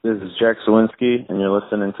This is Jack Zawinski, and you're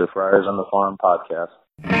listening to Friars on the Farm podcast.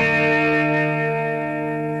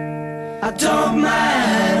 I don't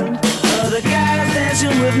mind other guys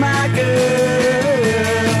dancing with my girl.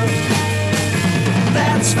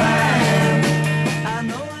 That's fine. I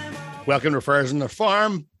know them all. Welcome to Friars on the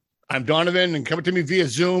Farm. I'm Donovan, and coming to me via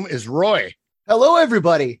Zoom is Roy. Hello,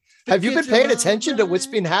 everybody. Have you been paying attention to what's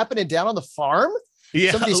been happening down on the farm?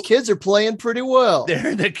 Yeah, Some of these kids are playing pretty well.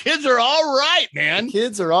 the kids are all right, man. The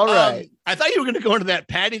kids are all right. I thought you were going to go into that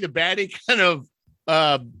Patty the Batty kind of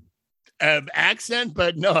accent,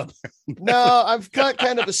 but no. No, I've got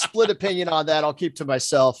kind of a split opinion on that. I'll keep to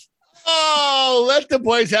myself. Oh, let the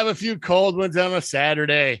boys have a few cold ones on a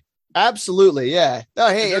Saturday. Absolutely, yeah. No,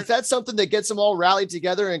 hey, if that's something that gets them all rallied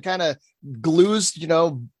together and kind of glues,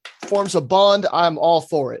 forms a bond, I'm all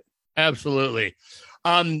for it. Absolutely.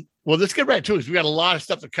 Well, let's get right to it because we got a lot of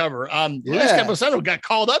stuff to cover. Luis Campusano got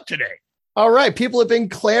called up today. All right. People have been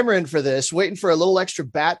clamoring for this, waiting for a little extra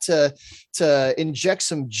bat to inject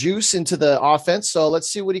some juice into the offense. So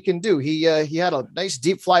let's see what he can do. He had a nice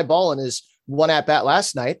deep fly ball in his one at bat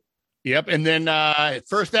last night. Yep. And then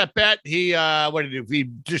first at bat, he what did he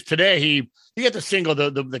do? He got the single,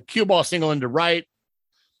 the cue ball single into right.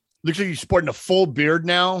 Looks like he's sporting a full beard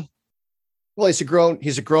now. Well, he's a grown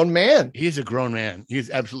man. He's a grown man. He's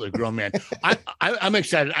absolutely a grown man. I'm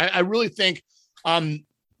excited. I really think,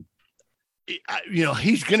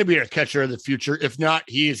 he's going to be our catcher of the future. If not,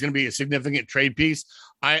 he is going to be a significant trade piece.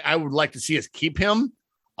 I would like to see us keep him,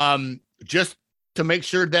 just to make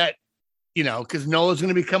sure that, because Nola's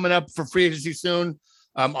going to be coming up for free agency soon.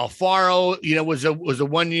 Alfaro, was a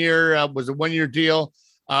 1 year deal.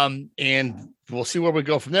 And we'll see where we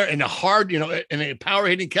go from there. And a power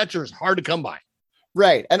hitting catcher is hard to come by.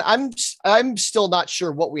 Right. And I'm still not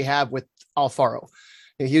sure what we have with Alfaro.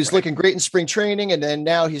 He was looking great in spring training, and then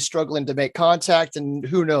now he's struggling to make contact, and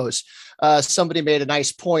who knows? Somebody made a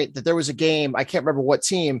nice point that there was a game, I can't remember what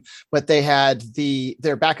team, but they had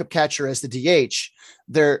their backup catcher as the DH.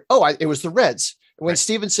 It was the Reds. When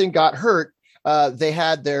Stevenson got hurt, they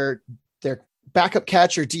had their backup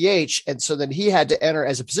catcher DH. And so then he had to enter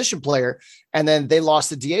as a position player, and then they lost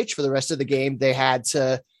the DH for the rest of the game. They had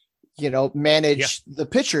to, manage the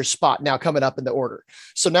pitcher spot now coming up in the order.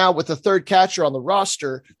 So now with the third catcher on the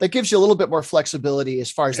roster, that gives you a little bit more flexibility as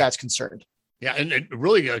far as that's concerned. Yeah. And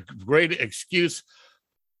really a great excuse.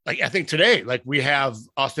 Like I think today, we have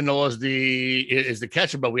Austin Nola is the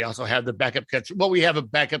catcher, but we also have the backup catcher. Well, we have a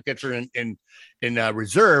backup catcher in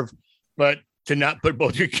reserve, but to not put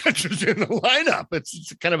both your catchers in the lineup,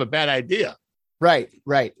 it's kind of a bad idea. Right.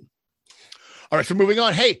 All right, so moving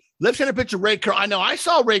on. Hey, left-handed pitcher Ray Kerr. I know I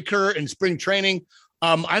saw Ray Kerr in spring training.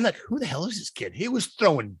 I'm like, who the hell is this kid? He was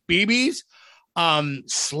throwing BBs,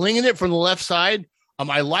 slinging it from the left side.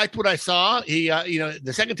 I liked what I saw. He,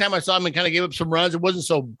 the second time I saw him and kind of gave up some runs, it wasn't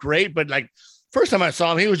so great. But first time I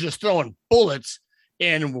saw him, he was just throwing bullets.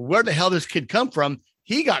 And where the hell did this kid come from?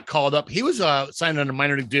 He got called up. He was signed on a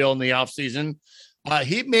minor league deal in the offseason.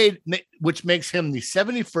 Which makes him the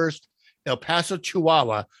 71st El Paso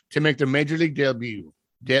Chihuahua to make their major league debut.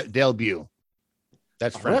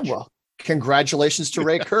 That's French. Right, well, congratulations to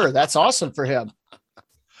Ray Kerr. That's awesome for him.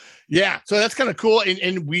 Yeah, so that's kind of cool.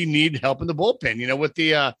 And we need help in the bullpen.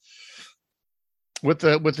 With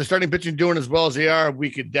the starting pitching doing as well as they are,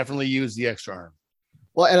 we could definitely use the extra arm.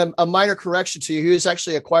 Well, and a minor correction to you, he was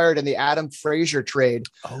actually acquired in the Adam Frazier trade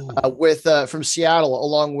from Seattle,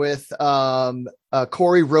 along with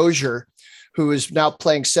Corey Rozier, who is now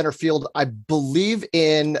playing center field, I believe,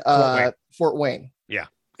 in Fort Wayne.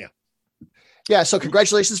 Yeah. So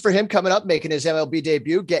congratulations for him coming up, making his MLB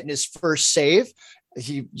debut, getting his first save.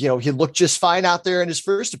 He looked just fine out there in his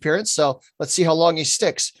first appearance. So let's see how long he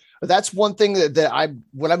sticks. But that's one thing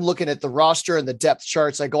when I'm looking at the roster and the depth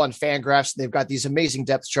charts, I go on Fangraphs and they've got these amazing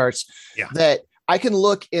depth charts that I can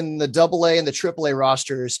look in the AA and the AAA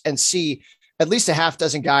rosters and see at least a half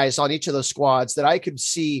dozen guys on each of those squads that I could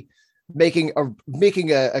see making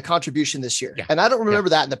a contribution this year. Yeah. And I don't remember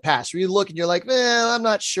that in the past. Where you look and you're like, I'm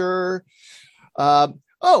not sure.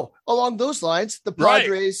 Along those lines, the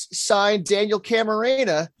Padres signed Daniel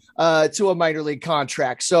Camarena to a minor league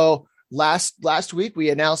contract. So last week we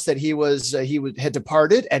announced that he had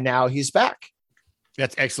departed, and now he's back.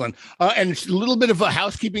 That's excellent. And a little bit of a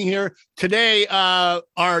housekeeping here today.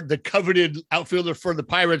 The coveted outfielder for the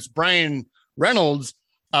Pirates, Brian Reynolds,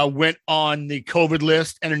 went on the COVID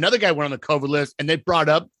list, and another guy went on the COVID list, and they brought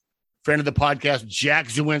up friend of the podcast, Jack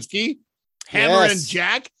Zawinski, Hammer and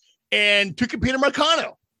Jack, and Tucupita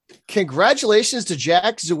Marcano. Congratulations to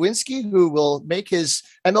Jack Zawinski, who will make his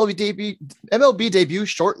MLB debut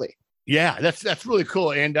shortly. Yeah, that's really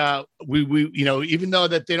cool. And we even though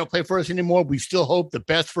that they don't play for us anymore, we still hope the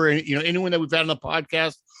best for anyone that we've had on the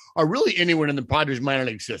podcast, or really anyone in the Padres minor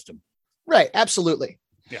league system. Right. Absolutely.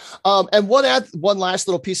 Yeah. And one last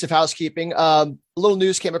little piece of housekeeping. A little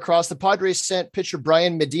news came across. The Padres sent pitcher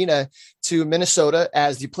Brian Medina to Minnesota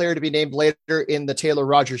as the player to be named later in the Taylor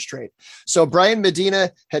Rogers trade. So Brian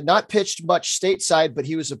Medina had not pitched much stateside, but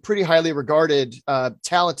he was a pretty highly regarded,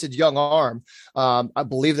 talented young arm. I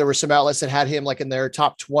believe there were some outlets that had him like in their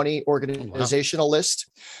top 20 organizational list.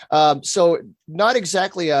 So not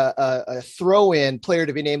exactly a throw-in player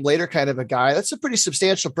to be named later kind of a guy. That's a pretty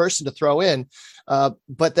substantial person to throw in.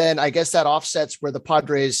 But then I guess that offsets where the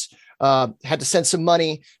Padres had to send some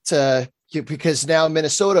money because now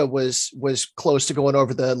Minnesota was close to going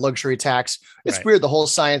over the luxury tax. It's Right. weird, the whole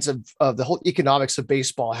science of the whole economics of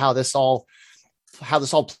baseball, how this all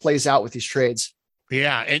plays out with these trades.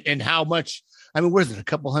 Yeah. And how much, I mean, what is it? A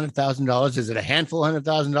couple $100,000? Is it a handful of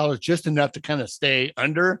 $100,000? Just enough to kind of stay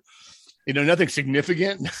under, nothing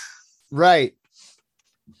significant. Right.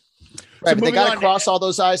 Right. But they got to on- cross all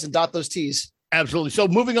those I's and dot those T's. Absolutely. So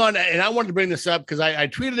moving on, and I wanted to bring this up because I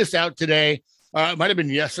tweeted this out today. It might have been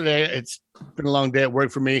yesterday. It's been a long day at work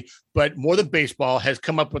for me, but More Than Baseball has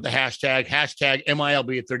come up with the hashtag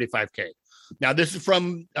MILB at 35K. Now, this is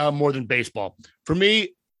from More Than Baseball. For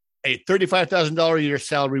me, a $35,000 a year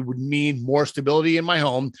salary would mean more stability in my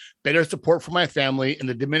home, better support for my family in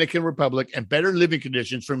the Dominican Republic, and better living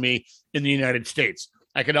conditions for me in the United States.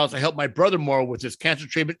 I could also help my brother more with his cancer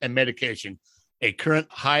treatment and medication, a current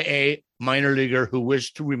high A minor leaguer who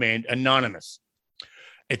wished to remain anonymous.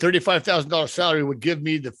 A $35,000 salary would give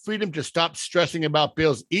me the freedom to stop stressing about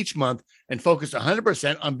bills each month and focus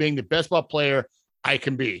 100% on being the best ball player I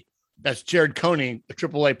can be. That's Jared Koenig, a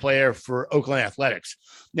AAA player for Oakland Athletics.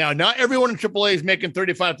 Now, not everyone in AAA is making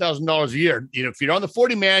 $35,000 a year. If you're on the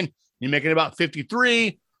 40-man, you're making about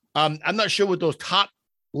 53. I'm not sure what those top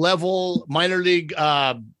level minor league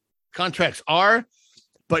contracts are,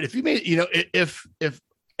 but if you made, if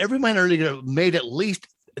every minor leaguer made at least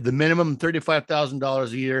the minimum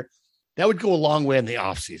 $35,000 a year, that would go a long way in the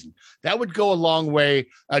offseason. That would go a long way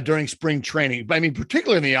during spring training. But I mean,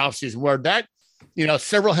 particularly in the offseason where that,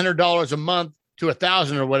 several $100s a month to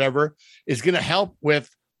 $1,000 or whatever is going to help with,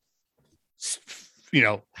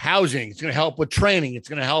 housing. It's going to help with training. It's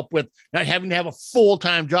going to help with not having to have a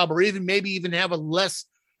full-time job or maybe even have a less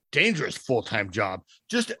dangerous full-time job.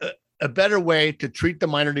 Just a better way to treat the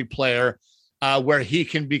minor league player where he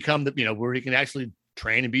can become where he can actually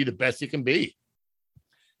train and be the best he can be.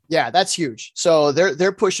 Yeah, that's huge. So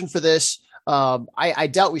they're pushing for this. I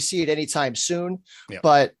doubt we see it anytime soon,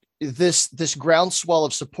 but this groundswell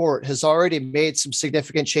of support has already made some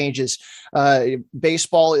significant changes.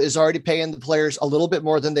 Baseball is already paying the players a little bit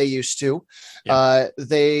more than they used to. Yeah.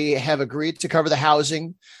 They have agreed to cover the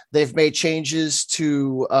housing. They've made changes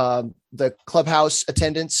to the clubhouse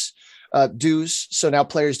attendance dues. So now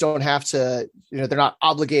players don't have to, they're not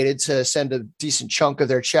obligated to send a decent chunk of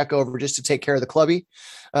their check over just to take care of the clubby.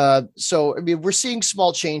 So, I mean, we're seeing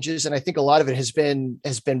small changes, and I think a lot of it has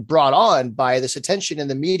been brought on by this attention in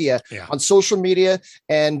the media, on social media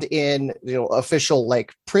and in, official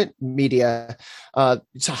like print media,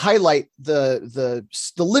 to highlight the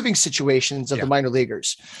living situations of the minor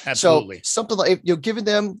leaguers. Absolutely. So something like, giving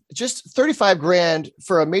them just $35,000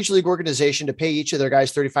 for a major league organization to pay each of their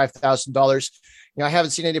guys $35,000. I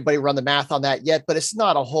haven't seen anybody run the math on that yet, but it's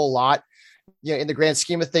not a whole lot. In the grand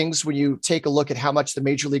scheme of things, when you take a look at how much the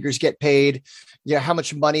major leaguers get paid, how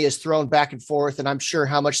much money is thrown back and forth, and I'm sure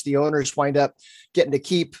how much the owners wind up getting to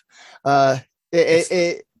keep.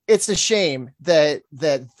 It's a shame that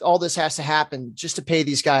all this has to happen just to pay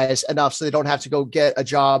these guys enough so they don't have to go get a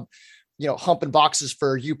job, humping boxes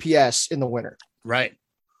for UPS in the winter. Right.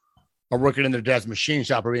 Or working in their dad's machine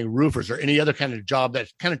shop or being roofers or any other kind of job that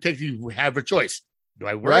kind of takes you have a choice. Do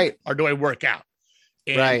I work or do I work out?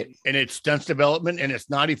 And it stunts development and it's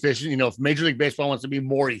not efficient. If Major League Baseball wants to be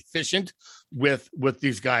more efficient with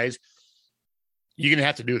these guys, you're going to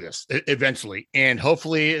have to do this eventually. And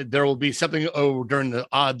hopefully there will be something during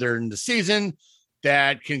the season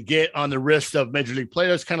that can get on the wrist of Major League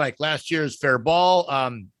players, kind of like last year's fair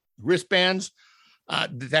ball wristbands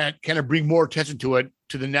that kind of bring more attention to it,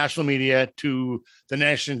 to the national media, to the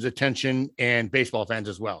nation's attention and baseball fans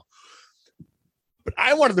as well. But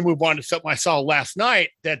I wanted to move on to something I saw last night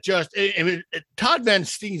that Todd Van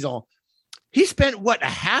Steezel, he spent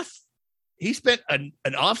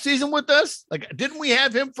an off season with us. Like, didn't we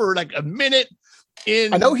have him for like a minute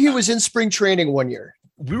I know he was in spring training one year.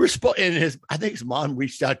 We were I think his mom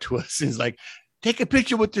reached out to us and was like, take a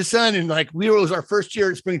picture with your son. And like, it was our first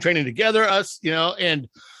year at spring training together, and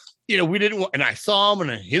we didn't want, and I saw him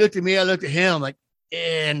and he looked at me, I looked at him, I'm like,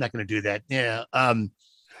 I'm not going to do that. Yeah.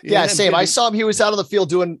 Yeah, same. I saw him. He was out on the field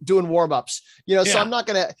doing warm-ups, so Yeah. I'm not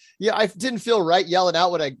going to, I didn't feel right yelling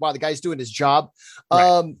out while the guy's doing his job.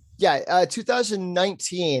 Right.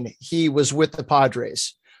 2019, he was with the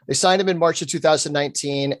Padres. They signed him in March of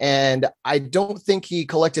 2019, and I don't think he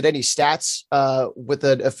collected any stats with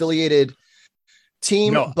an affiliated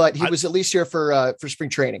team, but he was at least here for spring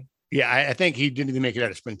training. Yeah, I think he didn't even make it out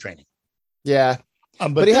of spring training. Yeah.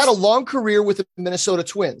 But he had a long career with the Minnesota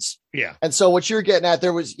Twins. Yeah. And so what you're getting at,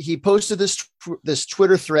 he posted this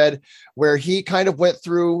Twitter thread where he kind of went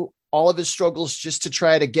through all of his struggles just to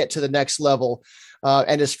try to get to the next level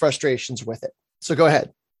and his frustrations with it. So go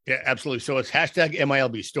ahead. Yeah, absolutely. So it's hashtag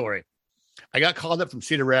MILB story. I got called up from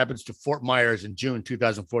Cedar Rapids to Fort Myers in June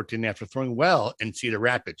 2014 after throwing well in Cedar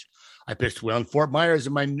Rapids. I pitched well in Fort Myers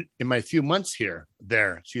in my few months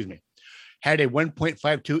there. Had a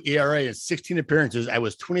 1.52 ERA and 16 appearances. I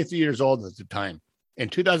was 23 years old at the time. In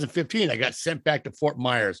 2015, I got sent back to Fort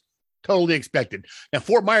Myers. Totally expected. Now,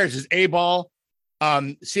 Fort Myers is A ball.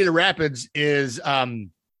 Cedar Rapids is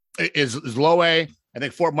low A. I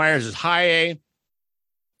think Fort Myers is high A.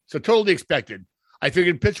 So totally expected. I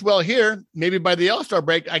figured pitch well here. Maybe by the All-Star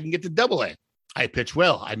break, I can get to Double A. I pitch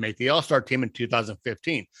well. I make the All-Star team in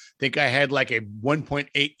 2015. Think I had like a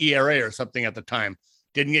 1.8 ERA or something at the time.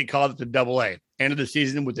 Didn't get called up to Double A. End of the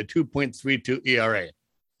season with a 2.32 ERA.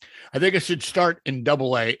 I think I should start in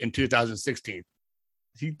Double A in 2016.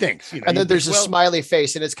 He thinks. And then there's a smiley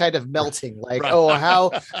face, and it's kind of melting. Like, right. Oh,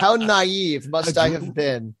 how naive must I have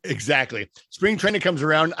been? Exactly. Spring training comes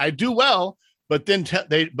around. I do well, but then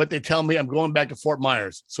they tell me I'm going back to Fort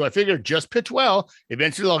Myers. So I figured just pitch well.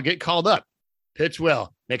 Eventually, I'll get called up. Pitch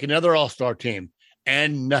well, make another All-Star team,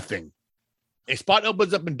 and nothing. A spot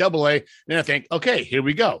opens up in Double A, and I think, okay, here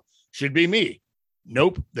we go. Should be me.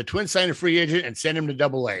 Nope. The Twins signed a free agent and sent him to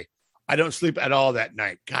Double A. I don't sleep at all that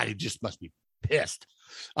night. God, he just must be pissed.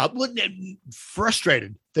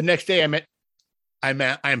 Frustrated. The next day,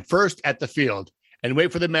 I'm first at the field and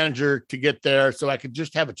wait for the manager to get there so I could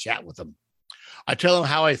just have a chat with him. I tell him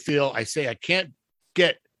how I feel. I say I can't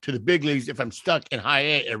get to the big leagues if I'm stuck in high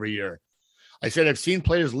A every year. I said I've seen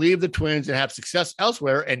players leave the Twins and have success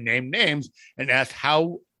elsewhere and name names and asked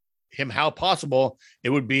how possible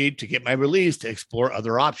it would be to get my release to explore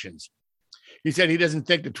other options. He said he doesn't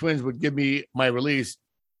think the Twins would give me my release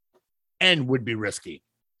and would be risky.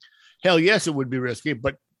 Hell yes, it would be risky,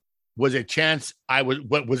 but was a chance I was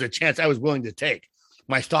willing to take.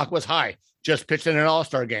 My stock was high, just pitched in an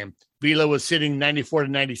All-Star game. Velo was sitting 94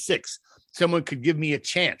 to 96. Someone could give me a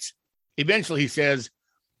chance. Eventually, he says,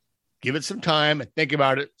 give it some time and think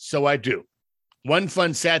about it. So I do. One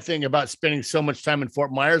fun, sad thing about spending so much time in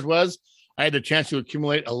Fort Myers was I had the chance to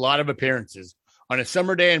accumulate a lot of appearances. On a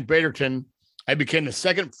summer day in Braderton, I became the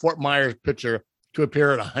second Fort Myers pitcher to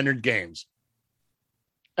appear at 100 games.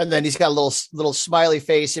 And then he's got a little smiley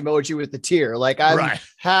face emoji with the tear. Like, I'm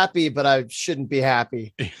happy, but I shouldn't be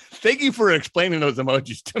happy. Thank you for explaining those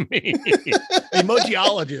emojis to me.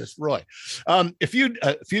 Emojiologist, Roy. A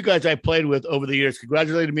few guys I played with over the years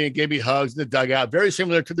congratulated me and gave me hugs in the dugout, very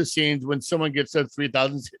similar to the scenes when someone gets a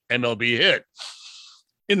 3,000 MLB hit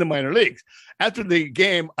in the minor leagues. After the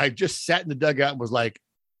game, I just sat in the dugout and was like,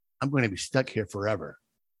 I'm going to be stuck here forever.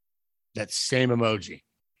 That same emoji.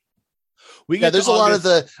 There's a lot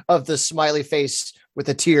of the smiley face with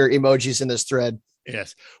the tear emojis in this thread.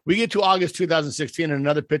 Yes. We get to August 2016 and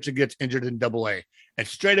another pitcher gets injured in Double A. And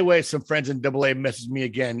straight away, some friends in Double A messaged me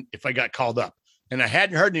again if I got called up. And I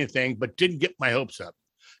hadn't heard anything, but didn't get my hopes up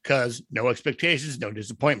because no expectations, no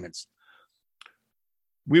disappointments.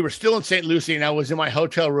 We were still in St. Lucie and I was in my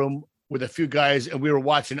hotel room with a few guys and we were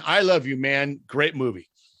watching I Love You, Man. Great movie.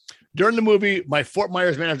 During the movie, my Fort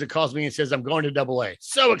Myers manager calls me and says, I'm going to Double A.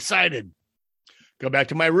 So excited. Go back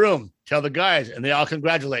to my room, tell the guys, and they all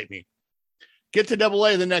congratulate me. Get to Double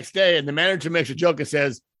A the next day, and the manager makes a joke and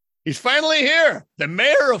says, he's finally here, the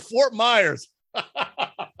mayor of Fort Myers.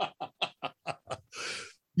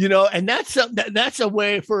 And that's a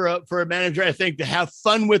way for a manager, I think, to have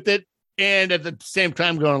fun with it, and at the same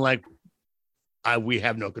time going like, we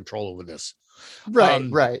have no control over this.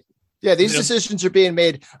 Right. Yeah, these decisions are being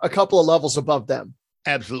made a couple of levels above them.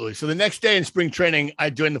 Absolutely. So the next day in spring training,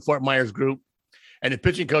 I joined the Fort Myers group, and the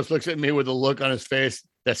pitching coach looks at me with a look on his face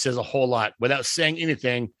that says a whole lot without saying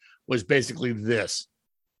anything. Was basically this: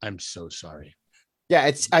 I'm so sorry. Yeah,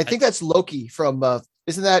 I think that's Loki from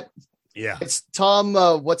isn't that? Yeah, it's Tom.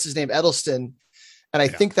 What's his name? Edelstein, and I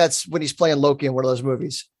think that's when he's playing Loki in one of those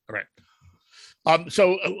movies. All right. Let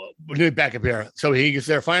me back up here. So he gets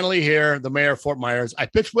there finally here, the mayor of Fort Myers. I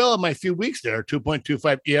pitched well in my few weeks there,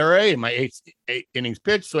 2.25 ERA in my eight innings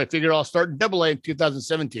pitched. So I figured I'll start in Double A in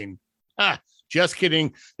 2017. Just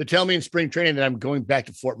kidding. They tell me in spring training that I'm going back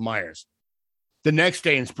to Fort Myers. The next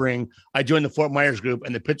day in spring, I joined the Fort Myers group,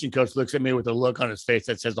 and the pitching coach looks at me with a look on his face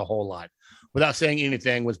that says a whole lot. Without saying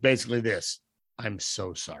anything, was basically this: I'm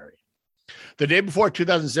so sorry. The day before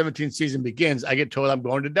 2017 season begins, I get told I'm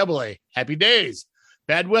going to Double A. Happy days.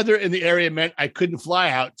 Bad weather in the area meant I couldn't fly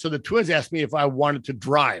out, so the Twins asked me if I wanted to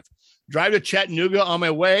drive to Chattanooga on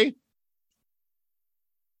my way.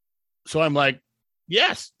 So I'm like,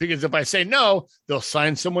 yes, because if I say no, they'll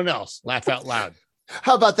sign someone else. Laugh out loud.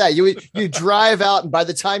 How about that? You drive out, and by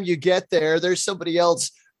the time you get there, there's somebody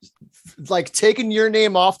else like taking your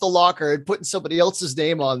name off the locker and putting somebody else's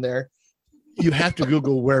name on there. You have to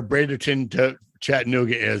Google where Bradenton to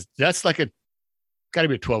Chattanooga is. That's like got to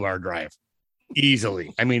be a 12-hour drive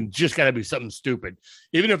easily. I mean, just got to be something stupid.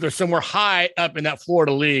 Even if they're somewhere high up in that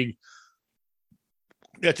Florida league,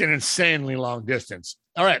 that's an insanely long distance.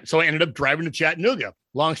 All right. So I ended up driving to Chattanooga.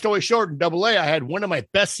 Long story short, in Double A, I had one of my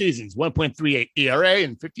best seasons, 1.38 ERA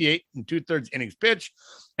and 58 2/3 innings pitched,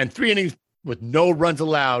 and 3 innings with no runs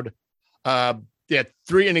allowed. They had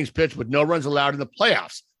 3 innings pitched with no runs allowed in the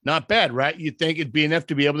playoffs. Not bad, right? You'd think it'd be enough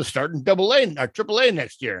to be able to start in Double A or Triple A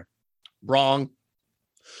next year. Wrong.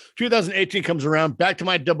 2018 comes around, back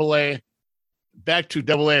to Double A,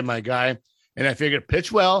 my guy. And I figured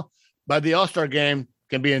pitch well, by the All-Star game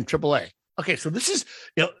can be in Triple A. Okay, so this is,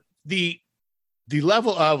 the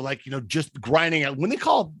level of just grinding out. When they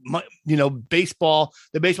call baseball,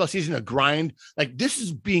 the baseball season a grind, like this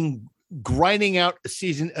is grinding out a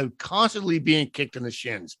season of constantly being kicked in the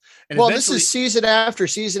shins. And this is season after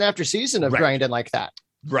season after season of grinding like that.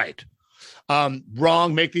 Right.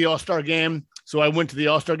 Wrong. Make the All-Star game. So I went to the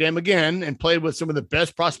All-Star game again and played with some of the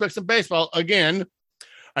best prospects in baseball again.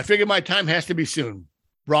 I figured my time has to be soon.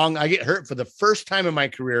 Wrong. I get hurt for the first time in my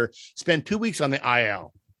career, spend 2 weeks on the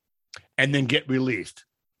IL, and then get released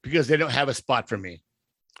because they don't have a spot for me.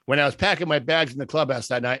 When I was packing my bags in the clubhouse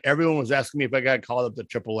that night, everyone was asking me if I got called up to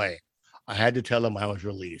AAA. I had to tell them I was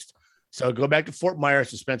released. So I go back to Fort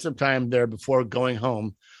Myers to spend some time there before going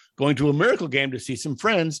home, going to a Miracle game to see some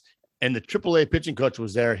friends. And the AAA pitching coach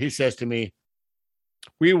was there. He says to me,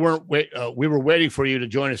 we were waiting for you to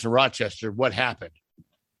join us in Rochester. What happened?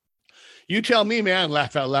 You tell me, man.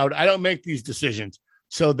 Laugh out loud. I don't make these decisions.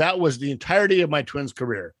 So that was the entirety of my Twins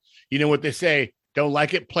career. You know what they say, don't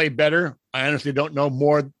like it, play better. I honestly don't know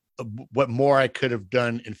what more I could have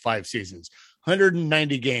done in 5 seasons.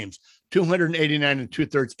 190 games, 289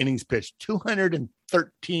 2/3 innings pitched,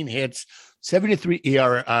 213 hits, 73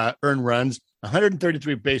 earned runs,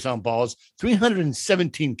 133 base on balls,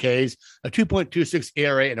 317 Ks, a 2.26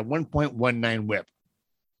 ERA, and a 1.19 whip.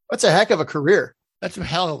 That's a heck of a career. That's a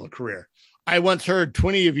hell of a career. I once heard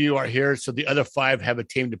 20 of you are here, so the other 5 have a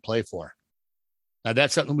team to play for. Now,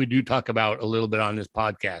 that's something we do talk about a little bit on this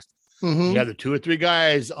podcast. Mm-hmm. You have the 2 or 3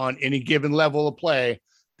 guys on any given level of play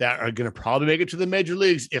that are going to probably make it to the major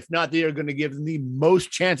leagues. If not, they are going to give them the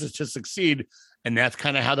most chances to succeed. And that's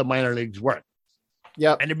kind of how the minor leagues work.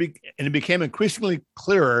 Yeah. And it became increasingly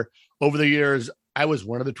clearer over the years. I was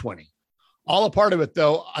one of the 20. All a part of it,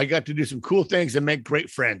 though, I got to do some cool things and make great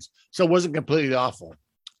friends. So it wasn't completely awful.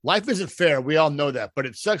 Life isn't fair. We all know that, but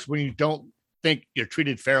it sucks when you don't think you're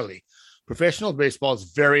treated fairly. Professional baseball is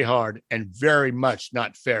very hard and very much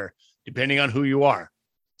not fair, depending on who you are.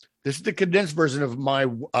 This is the condensed version of my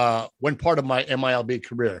one part of my MILB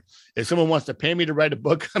career. If someone wants to pay me to write a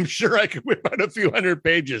book, I'm sure I could whip out a few hundred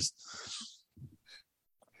pages.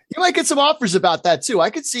 You might get some offers about that too. I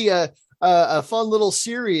could see a fun little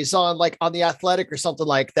series on The Athletic or something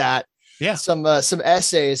like that. Yeah, some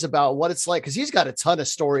essays about what it's like, because he's got a ton of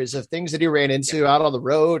stories of things that he ran into out on the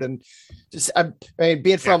road, and just I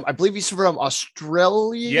believe he's from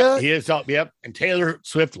Australia. Yeah, he is. Yep, and Taylor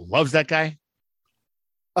Swift loves that guy.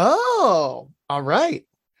 Oh, all right.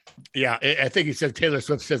 Yeah, I think he said Taylor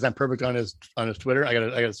Swift says I'm perfect on his Twitter. I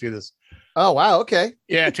gotta see this. Oh wow, okay.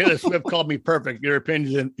 Yeah, Taylor Swift called me perfect. Your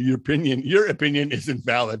opinion is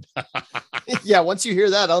invalid. Yeah, once you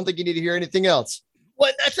hear that, I don't think you need to hear anything else.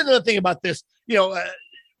 Well, that's another thing about this.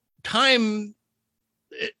 Time.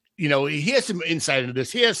 He has some insight into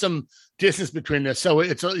this. He has some distance between this. So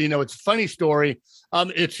it's a funny story.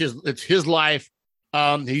 It's his life.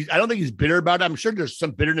 I don't think he's bitter about it. I'm sure there's some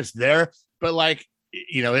bitterness there, but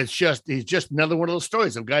he's just another one of those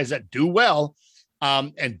stories of guys that do well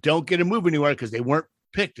and don't get to move anywhere because they weren't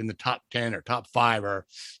picked in the top 10 or top 5 or,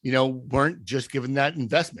 weren't just given that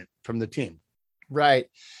investment from the team. Right.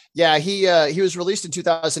 Yeah, he was released in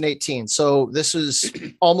 2018. So this was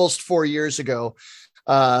almost 4 years ago.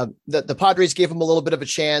 The Padres gave him a little bit of a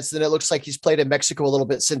chance. Then it looks like he's played in Mexico a little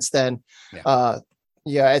bit since then.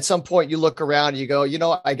 Yeah. At some point you look around and you go,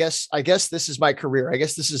 I guess this is my career. I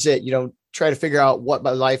guess this is it. Try to figure out what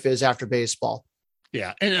my life is after baseball.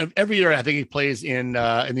 Yeah. And every year I think he plays in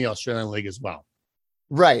the Australian League as well.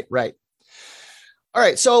 Right. All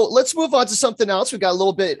right, so let's move on to something else. We got a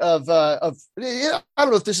little bit of I don't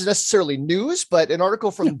know if this is necessarily news, but an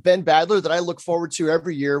article from Ben Badler that I look forward to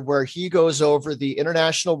every year, where he goes over the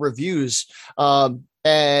international reviews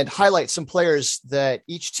and highlights some players that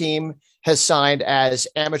each team has signed as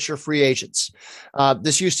amateur free agents.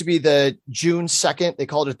 This used to be the June 2nd. They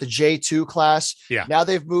called it the J2 class. Yeah. Now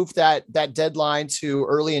they've moved that deadline to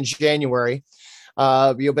early in January.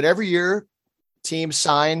 But every year teams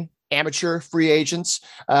sign amateur free agents.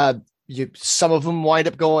 Some of them wind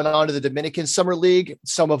up going on to the Dominican Summer League.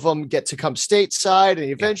 Some of them get to come stateside. And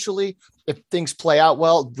eventually, if things play out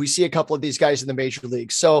well, we see a couple of these guys in the major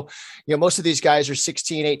leagues. So, most of these guys are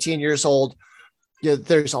 16, 18 years old.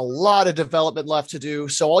 There's a lot of development left to do.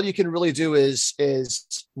 So all you can really do is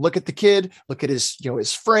look at the kid, look at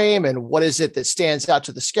his frame and what is it that stands out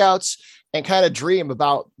to the scouts, and kind of dream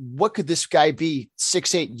about what could this guy be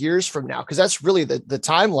 6-8 years from now? Because that's really the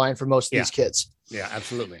timeline for most of these kids. Yeah,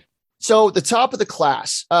 absolutely. So the top of the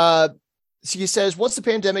class, so he says, once the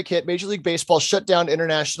pandemic hit, Major League Baseball shut down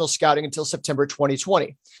international scouting until September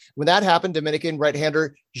 2020. When that happened, Dominican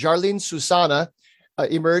right-hander Jarlin Susana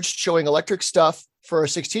emerged, showing electric stuff for a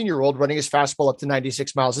 16-year-old running his fastball up to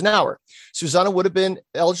 96 miles an hour. Susana would have been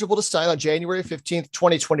eligible to sign on January 15th,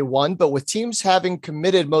 2021, but with teams having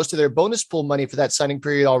committed most of their bonus pool money for that signing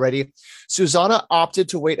period already, Susana opted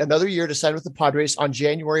to wait another year to sign with the Padres on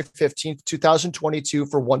January 15th, 2022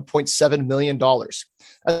 for $1.7 million.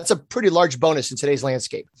 That's a pretty large bonus in today's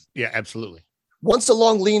landscape. Yeah, absolutely. Once a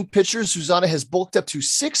long, lean pitcher, Susana has bulked up to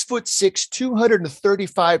 6'6",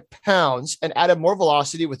 235 pounds, and added more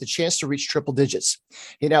velocity with a chance to reach triple digits.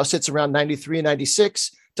 He now sits around 93 and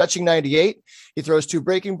 96, touching 98. He throws 2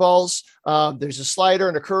 breaking balls. There's a slider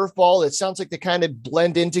and a curveball. It sounds like they kind of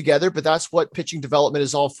blend in together, but that's what pitching development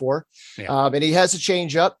is all for. Yeah. And he has a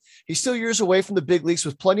changeup. He's still years away from the big leagues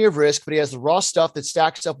with plenty of risk, but he has the raw stuff that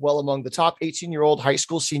stacks up well among the top 18-year-old high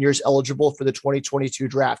school seniors eligible for the 2022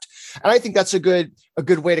 draft. And I think that's a good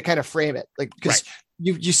way to kind of frame it. Like, because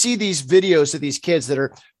you see these videos of these kids that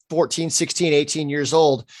are 14, 16, 18 years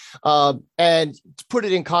old, and to put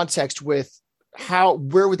it in context with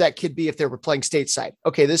where would that kid be if they were playing stateside?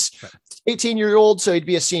 Okay, this 18-year-old, so he'd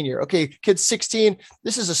be a senior. Okay, kid's 16.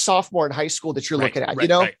 This is a sophomore in high school that you're looking at,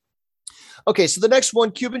 Right. Okay, so the next one,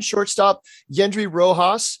 Cuban shortstop Yendry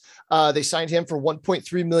Rojas. They signed him for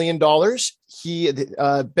 $1.3 million.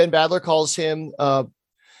 Ben Badler calls him.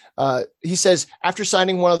 He says, after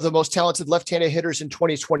signing one of the most talented left-handed hitters in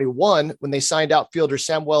 2021, when they signed outfielder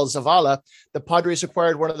Samuel Zavala, the Padres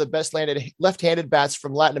acquired one of the best left-handed bats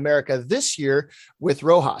from Latin America this year with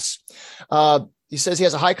Rojas. He says he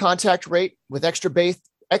has a high contact rate with extra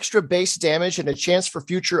base damage and a chance for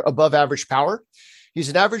future above average power. He's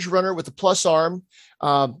an average runner with a plus arm.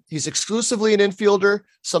 He's exclusively an infielder.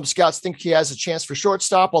 Some scouts think he has a chance for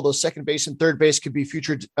shortstop, although second base and third base could be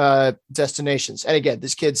future destinations. And again,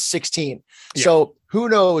 this kid's 16. Yeah. So who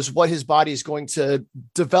knows what his body is going to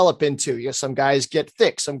develop into? Some guys get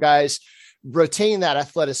thick. Some guys retain that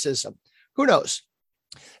athleticism. Who knows?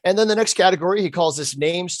 And then the next category, he calls this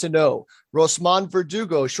names to know. Rosman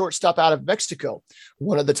Verdugo, shortstop out of Mexico.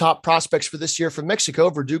 One of the top prospects for this year from Mexico,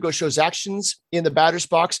 Verdugo shows actions in the batter's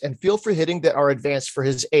box and feel for hitting that are advanced for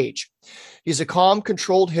his age. He's a calm,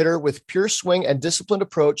 controlled hitter with pure swing and disciplined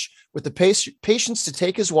approach, with the patience to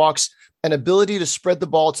take his walks and ability to spread the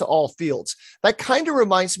ball to all fields. That kind of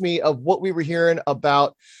reminds me of what we were hearing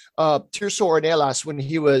about Tirso Ornelas when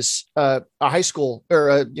he was a high school or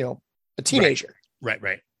a teenager.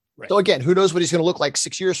 Right. So again, who knows what he's going to look like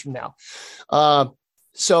 6 years from now.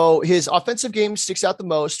 So his offensive game sticks out the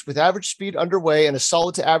most with average speed underway and a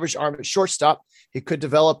solid to average arm at shortstop. He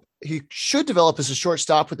should develop as a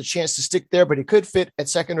shortstop with a chance to stick there, but he could fit at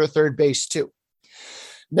second or third base too.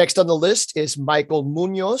 Next on the list is Michael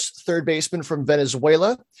Munoz, third baseman from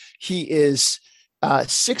Venezuela. He is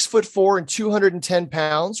 6'4" and 210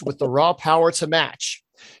 pounds with the raw power to match.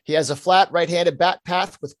 He has a flat right-handed bat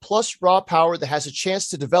path with plus raw power that has a chance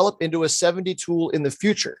to develop into a 70 tool in the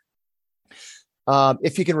future.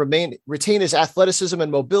 If he can retain his athleticism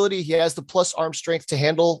and mobility, he has the plus arm strength to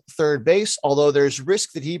handle third base, although there's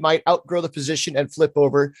risk that he might outgrow the position and flip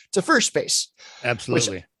over to first base.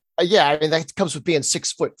 Absolutely. That comes with being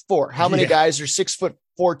 6'4". How many guys are 6'4"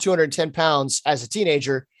 6'4", 210 pounds as a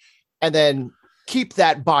teenager, and then keep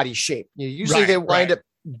that body shape. Usually they wind up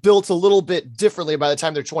built a little bit differently by the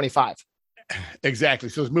time they're 25. Exactly.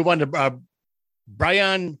 So let's move on to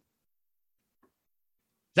Brian. Is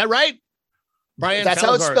that right? Brian. That's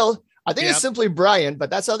Salazar. how it's spelled. I think it's simply Brian, but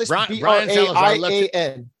that's how they spell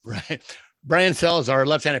Braian. Right. Brian Salazar,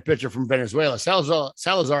 left-handed pitcher from Venezuela.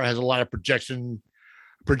 Salazar has a lot of projection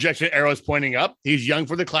arrows pointing up. He's young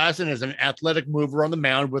for the class and is an athletic mover on the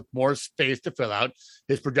mound with more space to fill out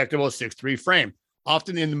his projectable 6'3" frame.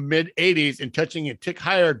 Often in the mid-80s and touching a tick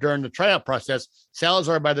higher during the tryout process,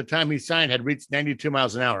 Salazar, by the time he signed, had reached 92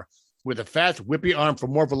 miles an hour. With a fast, whippy arm for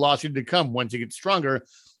more velocity to come once he gets stronger,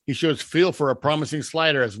 he shows feel for a promising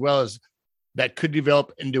slider as well as that could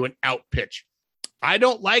develop into an out pitch. I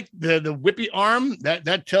don't like the whippy arm.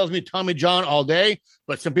 That tells me Tommy John all day,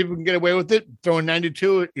 but some people can get away with it. Throwing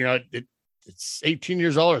 92, it's 18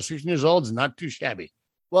 years old or 16 years old is not too shabby.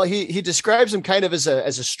 Well, he describes him kind of as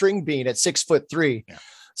a string bean at 6'3". Yeah.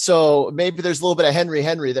 So maybe there's a little bit of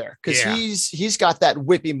Henry there because he's got that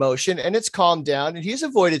whippy motion and it's calmed down and he's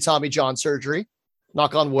avoided Tommy John surgery.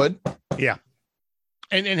 Knock on wood. Yeah.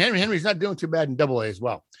 And Henry's not doing too bad in Double-A as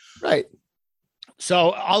well. Right.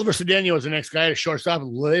 So Oliver Cedeno is the next guy to shortstop.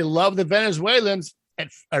 They love the Venezuelans at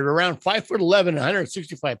around 5'11",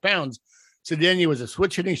 165 pounds. Cedeno is a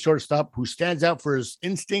switch hitting shortstop who stands out for his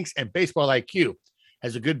instincts and baseball IQ.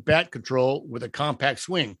 Has a good bat control with a compact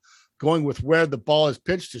swing, going with where the ball is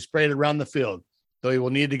pitched to spray it around the field. Though he will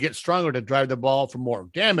need to get stronger to drive the ball for more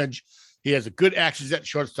damage, he has a good actions at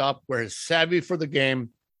shortstop where his savvy for the game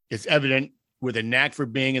is evident with a knack for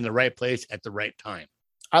being in the right place at the right time.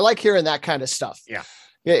 I like hearing that kind of stuff. Yeah.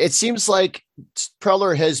 It seems like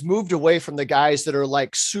Preller has moved away from the guys that are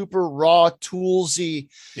like super raw, toolsy.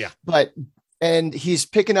 Yeah. And he's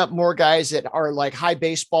picking up more guys that are like high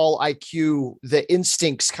baseball IQ, the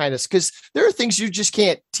instincts kind of, because there are things you just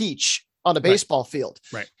can't teach on a baseball field.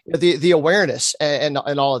 Right. The awareness and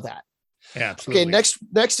all of that. Yeah, absolutely. Okay,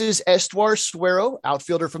 next is Estuar Suero,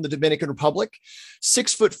 outfielder from the Dominican Republic,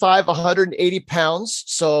 6'5", 180 pounds.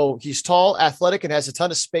 So he's tall, athletic, and has a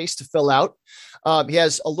ton of space to fill out. He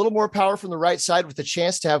has a little more power from the right side with a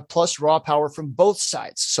chance to have plus raw power from both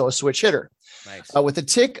sides. So a switch hitter. Nice. With a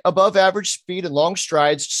tick above average speed and long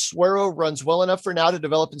strides, Suero runs well enough for now to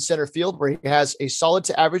develop in center field where he has a solid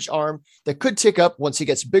to average arm that could tick up once he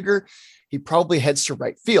gets bigger. He probably heads to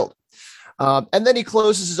right field. And then he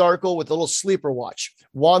closes his article with a little sleeper watch.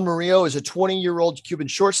 Juan Murillo is a 20-year-old Cuban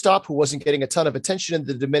shortstop who wasn't getting a ton of attention in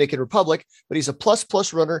the Dominican Republic, but he's a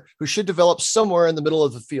plus runner who should develop somewhere in the middle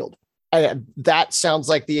of the field. And that sounds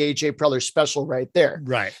like the AJ Preller special right there.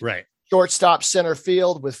 Right. Shortstop, center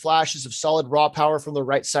field with flashes of solid raw power from the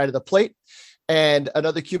right side of the plate. And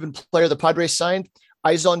another Cuban player the Padres signed,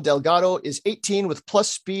 Aizon Delgado, is 18 with plus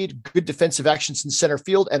speed, good defensive actions in center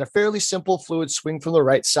field, and a fairly simple fluid swing from the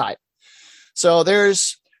right side. So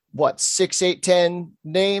there's 6, 8, 10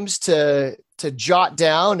 names to jot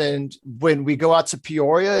down. And when we go out to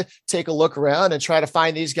Peoria, take a look around and try to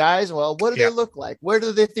find these guys. Well, what do they look like? Where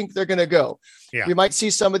do they think they're going to go? Yeah. We might see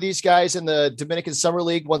some of these guys in the Dominican Summer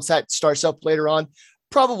League once that starts up later on.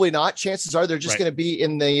 Probably not. Chances are they're just going to be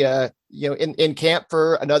in the, in camp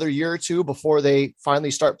for another year or two before they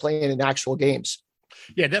finally start playing in actual games.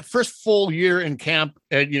 Yeah. That first full year in camp,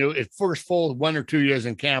 first full 1 or 2 years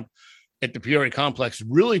in camp at the Peoria complex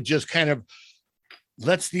really just kind of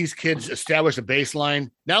lets these kids establish a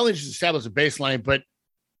baseline. Not only just establish a baseline, but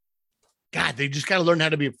God, they just got to learn how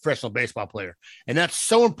to be a professional baseball player. And that's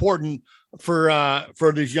so important for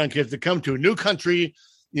these young kids to come to a new country,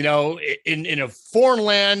 in a foreign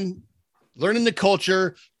land, learning the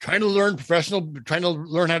culture, trying to learn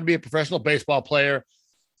how to be a professional baseball player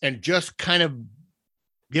and just kind of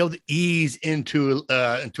be able to ease into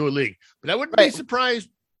a league. But I wouldn't be surprised.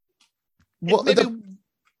 Well,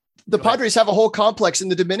 the Padres have a whole complex in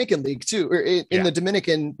the Dominican League too, or in the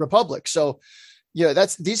Dominican Republic. So,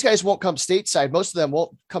 these guys won't come stateside. Most of them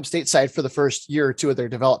won't come stateside for the first year or two of their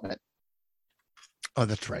development. Oh,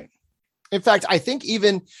 that's right. In fact, I think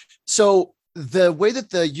even so, the way that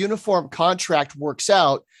the uniform contract works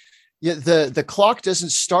out, the clock doesn't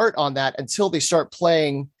start on that until they start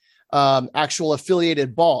playing actual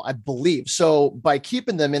affiliated ball, I believe. So by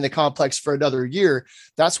keeping them in the complex for another year,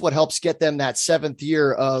 that's what helps get them that 7th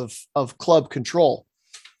year of club control.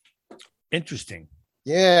 Interesting.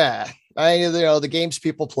 Yeah. The games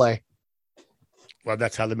people play. Well,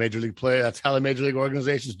 that's how the major league play. That's how the major league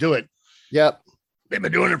organizations do it. Yep. They've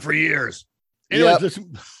been doing it for years. Anyways,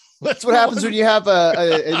 that's what happens when you have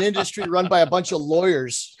an industry run by a bunch of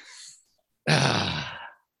lawyers.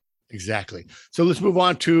 Exactly. So let's move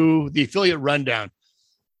on to the affiliate rundown.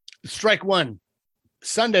 Strike one.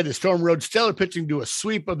 Sunday, the Storm rode stellar pitching to a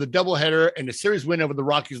sweep of the doubleheader and a series win over the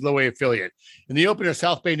Rockies low A affiliate. In the opener,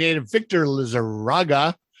 South Bay native Victor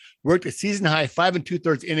Lizarraga worked a season-high 5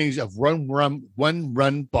 2/3 innings of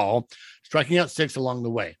one-run ball, striking out 6 along the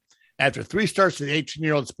way. After 3 starts, the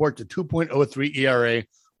 18-year-old sports a 2.03 ERA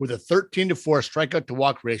with a 13-4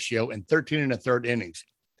 strikeout-to-walk ratio and 13 1/3 innings.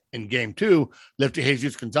 In Game 2, lefty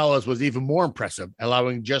Jesus Gonzalez was even more impressive,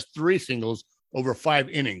 allowing just 3 singles over 5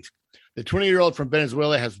 innings. The 20-year-old from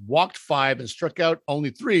Venezuela has walked 5 and struck out only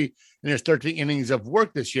 3 in his 13 innings of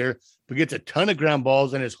work this year, but gets a ton of ground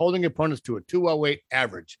balls and is holding opponents to a 2.08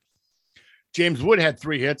 average. James Wood had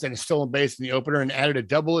 3 hits and a stolen base in the opener and added a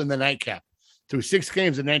double in the nightcap. Through 6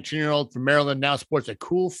 games, the 19-year-old from Maryland now sports a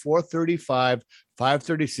cool 435,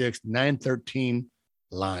 536, 913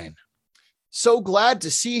 line. So glad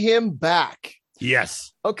to see him back.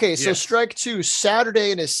 Yes. Okay, so strike 2,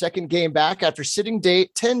 Saturday in his second game back after sitting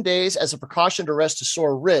 10 days as a precaution to rest a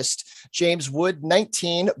sore wrist. James Wood,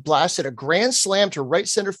 19, blasted a grand slam to right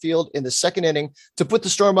center field in the second inning to put the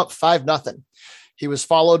Storm up 5-0. He was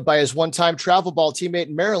followed by his one-time travel ball teammate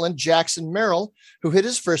in Maryland, Jackson Merrill, who hit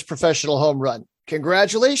his first professional home run.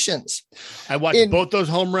 Congratulations. I watched both those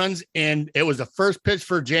home runs, and it was the first pitch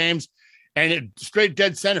for James, and it straight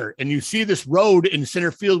dead center. And you see this road in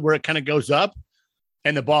center field where it kind of goes up,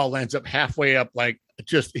 and the ball lands up halfway up,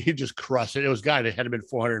 he just crushed it. It was guy that had been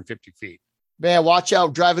 450 feet. Man, watch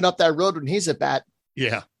out driving up that road when he's at bat.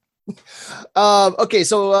 Yeah. Okay,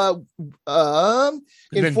 so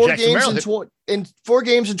in 4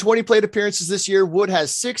 games and 20 plate appearances this year, Wood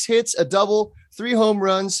has 6 hits, a double, 3 home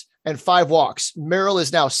runs, and 5 walks. Merrill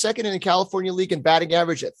is now second in the California League in batting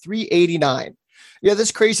average at 389. Yeah,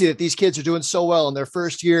 that's crazy that these kids are doing so well in their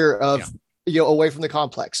first year of away from the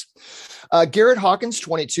complex. Garrett Hawkins,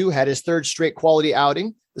 22, had his 3rd straight quality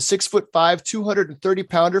outing. The 6'5",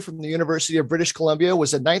 230-pounder from the University of British Columbia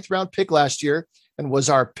was a 9th-round pick last year and was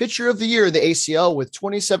our pitcher of the year in the ACL with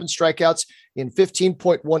 27 strikeouts in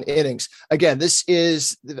 15.1 innings. Again, this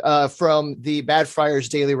is from the Bad Friars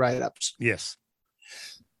Daily Write-Ups. Yes.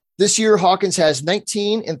 This year, Hawkins has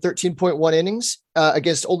 19 in 13.1 innings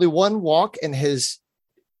against only 1 walk and his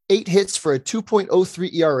 8 hits for a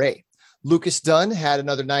 2.03 ERA. Lucas Dunn had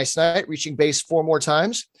another nice night, reaching base 4 more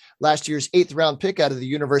times. Last year's 8th-round pick out of the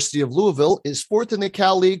University of Louisville is 4th in the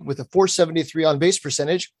Cal League with a 473 on-base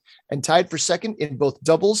percentage and tied for 2nd in both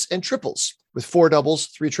doubles and triples with 4 doubles,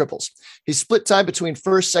 3 triples. He's split time between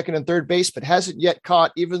 1st, 2nd, and 3rd base, but hasn't yet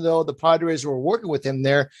caught, even though the Padres were working with him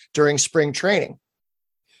there during spring training.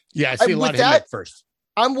 Yeah, I see a lot of him at first.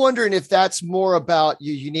 I'm wondering if that's more about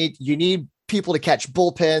you need people to catch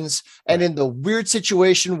bullpens, and in the weird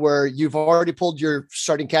situation where you've already pulled your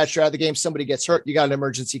starting catcher out of the game, somebody gets hurt, you got an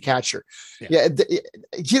emergency catcher. He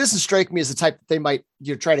doesn't strike me as the type that they might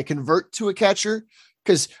try to convert to a catcher,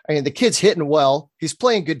 because the kid's hitting well, he's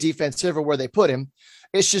playing good defense everywhere they put him.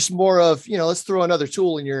 It's just more of let's throw another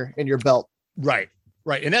tool in your belt. Right,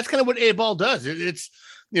 and that's kind of what A-ball does. It's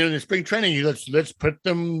in the spring training, let's put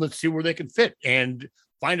them, let's see where they can fit and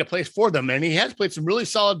find a place for them. And he has played some really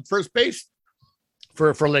solid first base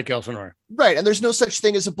for Lake Elsinore. Right. And there's no such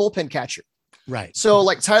thing as a bullpen catcher. Right. So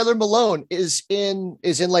like Tyler Malone is in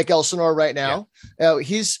Lake Elsinore right now.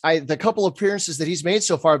 The couple of appearances that he's made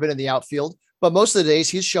so far have been in the outfield, but most of the days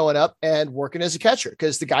he's showing up and working as a catcher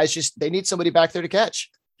because the guys they need somebody back there to catch.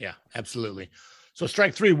 Yeah, absolutely. So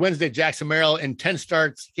strike 3 Wednesday, Jackson Merrill in 10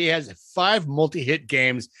 starts. He has 5 multi-hit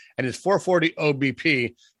games, and his 440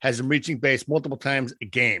 OBP has him reaching base multiple times a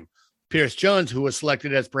game. Pierce Jones, who was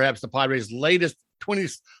selected as perhaps the Padres'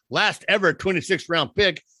 last ever 26th round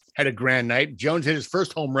pick, had a grand night. Jones hit his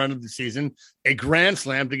first home run of the season, a grand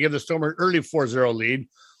slam to give the Storm an early 4-0 lead.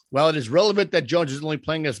 While it is relevant that Jones is only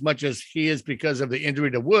playing as much as he is because of the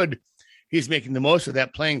injury to Wood, he's making the most of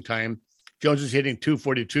that playing time. Jones is hitting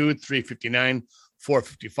 242, 359,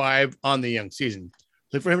 455 on the young season.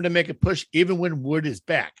 Look for him to make a push even when Wood is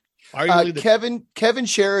back. Kevin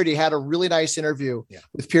Charity had a really nice interview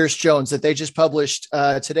with Pierce Jones that they just published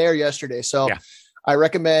today or yesterday. So I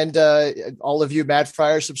recommend all of you Mad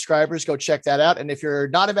Friars subscribers go check that out. And if you're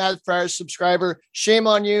not a Mad Friars subscriber, shame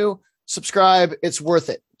on you. Subscribe. It's worth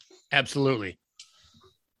it. Absolutely.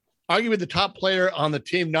 Arguably the top player on the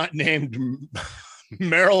team not named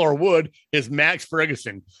Merrill or Wood is Max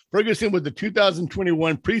Ferguson. Ferguson was the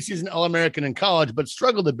 2021 preseason All-American in college, but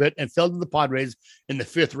struggled a bit and fell to the Padres in the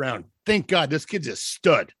 5th round. Thank God, this kid's a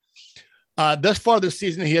stud. Thus far this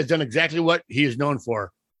season, he has done exactly what he is known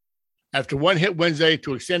for. After 1 hit Wednesday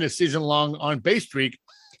to extend his season-long on-base streak,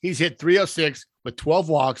 he's hit 306 with 12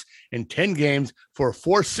 walks in 10 games for a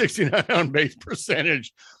 469 on-base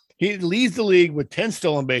percentage. He leads the league with 10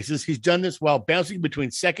 stolen bases. He's done this while bouncing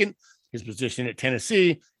between second, his position at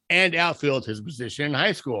Tennessee, and outfield, his position in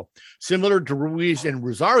high school. Similar to Ruiz and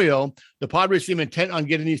Rosario, the Padres seem intent on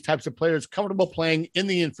getting these types of players comfortable playing in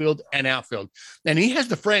the infield and outfield. And he has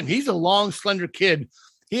the frame. He's a long, slender kid.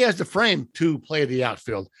 He has the frame to play the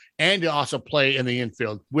outfield and to also play in the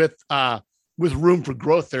infield with room for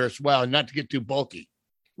growth there as well, and not to get too bulky.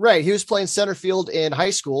 Right. He was playing center field in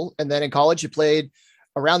high school, and then in college, he played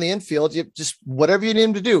around the infield. You just whatever you need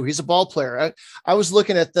him to do. He's a ball player. I was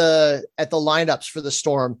looking at the lineups for the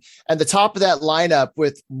Storm, and the top of that lineup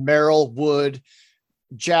with Merrill, Wood,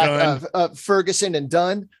 Jack, Ferguson, and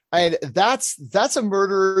Dunn. That's a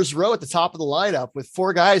murderer's row at the top of the lineup with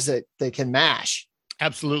four guys that they can mash.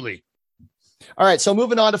 Absolutely. All right, so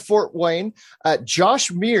moving on to Fort Wayne,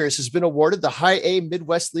 Josh Mears has been awarded the High A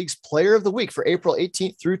Midwest League's Player of the Week for April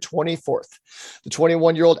 18th through 24th. The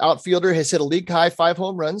 21-year-old outfielder has hit a league-high 5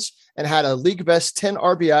 home runs and had a league-best 10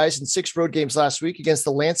 RBIs in 6 road games last week against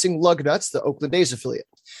the Lansing Lugnuts, the Oakland A's affiliate.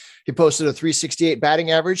 He posted a .368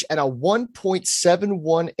 batting average and a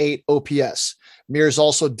 1.718 OPS. Mears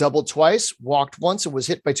also doubled twice, walked once, and was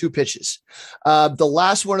hit by 2 pitches. The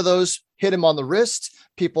last one of those hit him on the wrist.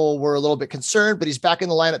 People were a little bit concerned, but he's back in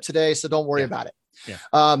the lineup today, so don't worry about it. Yeah.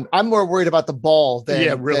 I'm more worried about the ball than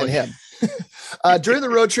him. During the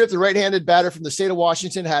road trip, the right-handed batter from the state of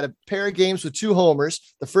Washington had a pair of games with 2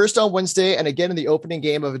 homers, the first on Wednesday and again in the opening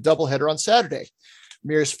game of a doubleheader on Saturday.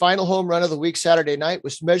 Mears' final home run of the week Saturday night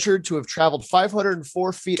was measured to have traveled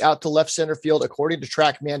 504 feet out to left center field, according to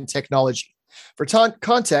TrackMan technology. For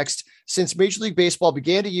context, since Major League Baseball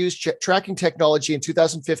began to use tracking technology in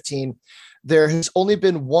 2015, there has only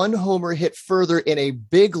been 1 homer hit further in a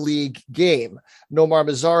big league game. Nomar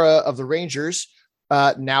Mazara of the Rangers,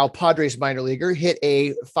 now Padres minor leaguer, hit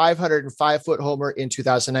a 505-foot homer in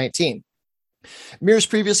 2019. Mears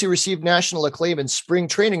previously received national acclaim in spring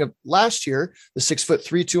training of last year. The 6'3",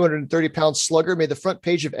 230-pound slugger made the front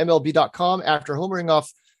page of MLB.com after homering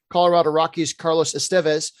off Colorado Rockies' Carlos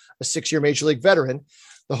Estevez, a 6-year Major League veteran.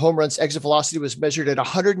 The home run's exit velocity was measured at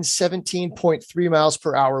 117.3 miles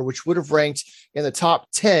per hour, which would have ranked in the top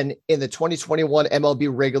 10 in the 2021 MLB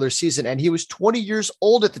regular season. And he was 20 years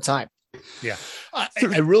old at the time. Yeah. I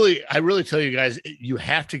really tell you guys, you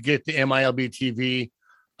have to get the MILB TV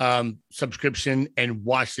subscription and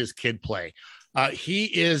watch this kid play. He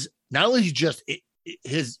is not only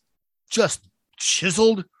his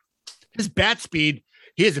chiseled, his bat speed.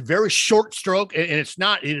 He has a very short stroke, and it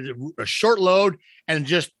is a short load. And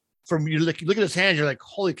just from you look at his hands, you're like,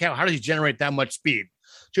 holy cow, how does he generate that much speed?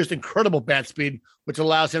 Just incredible bat speed, which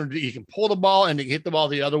allows him he can pull the ball and to hit the ball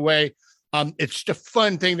the other way. It's just a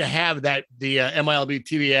fun thing to have the MILB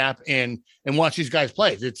TV app and watch these guys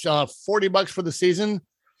play. It's $40 for the season.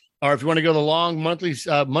 Or if you want to go the long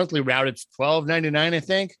monthly route, it's $12.99, I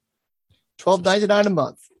think. $12.99 a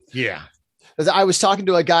month. Yeah. I was talking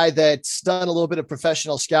to a guy that's done a little bit of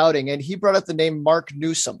professional scouting, and he brought up the name Mark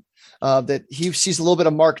Newsom. That he sees a little bit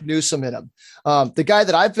of Mark Newsom in him. The guy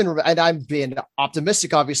that I'm being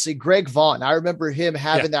optimistic, obviously, Greg Vaughn. I remember him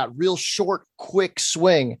having that real short, quick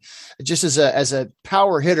swing, just as a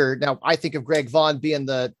power hitter. Now I think of Greg Vaughn being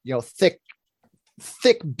the thick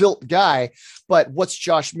built guy, but what's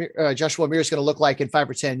Joshua Mears going to look like in 5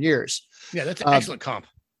 or 10 years? Yeah, that's an excellent comp.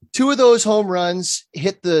 2 of those home runs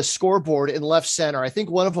hit the scoreboard in left center. I think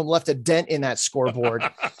one of them left a dent in that scoreboard.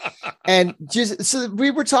 And so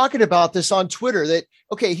we were talking about this on Twitter that,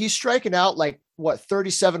 okay, he's striking out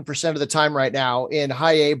 37% of the time right now in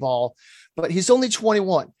high A ball, but he's only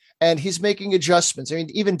 21 and he's making adjustments. I mean,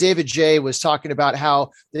 even David J was talking about how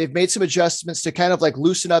they've made some adjustments to kind of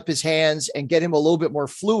loosen up his hands and get him a little bit more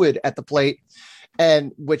fluid at the plate.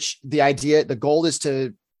 And the goal is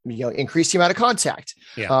to, increase the amount of contact.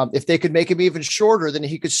 Yeah. If they could make him even shorter, then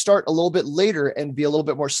he could start a little bit later and be a little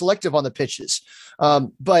bit more selective on the pitches.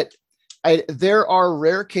 But there are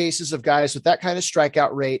rare cases of guys with that kind of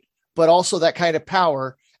strikeout rate, but also that kind of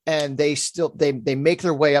power, and they make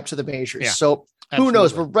their way up to the majors. Yeah, so who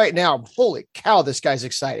knows? But right now, holy cow, this guy's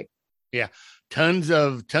exciting. Yeah. Tons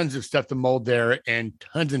of stuff to mold there, and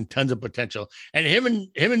tons of potential. And him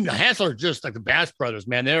and Hassel are just like the Bass brothers,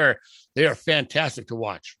 man. They are fantastic to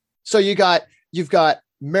watch. So you've got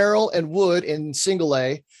Merrill and Wood in single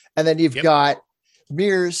A, and then you've got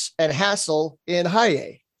Mears and Hassel in high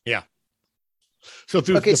A. Yeah. So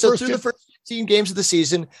through the first 15 games of the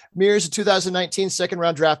season, Mears, a 2019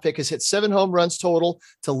 second-round draft pick, has hit 7 home runs total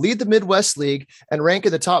to lead the Midwest League and rank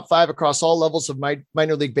in the top 5 across all levels of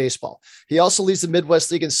minor league baseball. He also leads the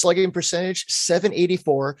Midwest League in slugging percentage,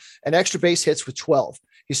 .784, and extra base hits with 12.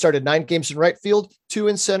 He started 9 games in right field, 2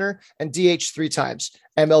 in center, and DH 3 times.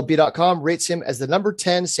 MLB.com rates him as the number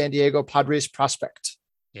 10 San Diego Padres prospect.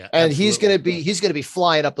 Yeah, and absolutely. he's gonna be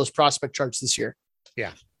flying up those prospect charts this year.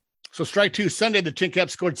 Yeah. So strike 2 Sunday, the Tin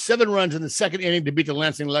Caps scored 7 runs in the second inning to beat the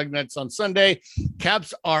Lansing Lugnuts on Sunday.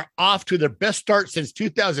 Caps are off to their best start since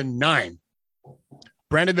 2009.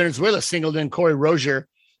 Brandon Valenzuela singled in Corey Rozier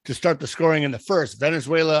to start the scoring in the first.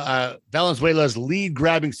 Valenzuela's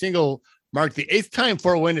lead-grabbing single marked the 8th time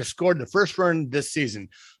Fort Wayne has scored the first run this season.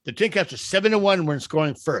 The Tin Caps are 7-1 when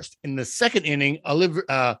scoring first. In the second inning,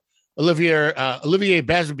 Olivier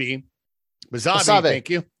Bazabi, thank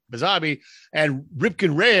you. Bazabi and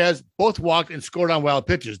Ripken Reyes both walked and scored on wild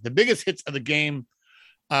pitches. The biggest hits of the game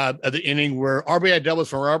of the inning were RBI doubles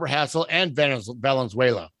from Robert Hassel and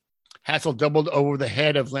Valenzuela. Hassel doubled over the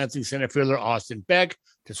head of Lansing center fielder Austin Beck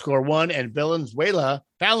to score 1, and Valenzuela,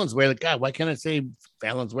 God, why can't I say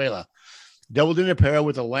Valenzuela? Doubled in a pair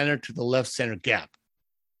with a liner to the left center gap.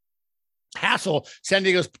 Hassel, San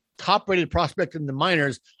Diego's top-rated prospect in the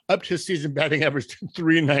minors, upped his season batting average to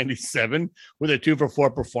 .397 with a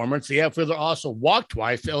 2-for-4 performance. The outfielder also walked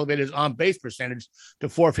twice to elevate his on-base percentage to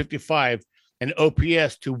 .455 and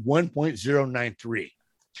OPS to 1.093.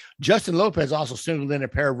 Justin Lopez also singled in a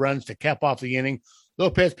pair of runs to cap off the inning.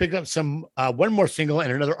 Lopez picked up one more single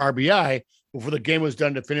and another RBI before the game was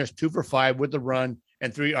done to finish 2 for 5 with the run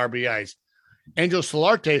and 3 RBIs. Angel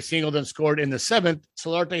Solarte singled and scored in the 7th.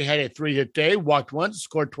 Solarte had a 3-hit day, walked once,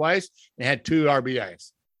 scored twice, and had 2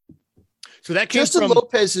 RBIs. So that came Justin from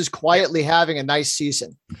Lopez is quietly having a nice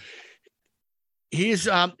season. He's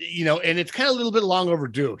and it's kind of a little bit long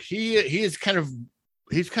overdue. He's kind of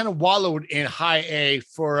wallowed in high A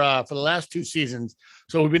for the last 2 seasons.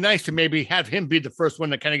 So it would be nice to maybe have him be the first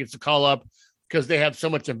one that kind of gets the call up because they have so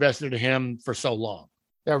much invested in him for so long.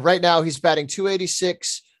 Yeah, right now he's batting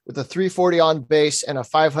 .286 with a .340 on base and a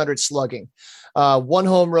 .500 slugging. 1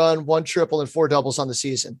 home run, 1 triple, and 4 doubles on the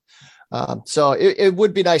season. So it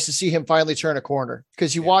would be nice to see him finally turn a corner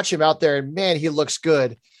because you watch him out there and man, he looks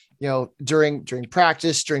good. You know, during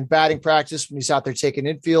practice, during batting practice, when he's out there taking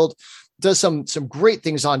infield, does some great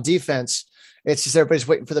things on defense. It's just everybody's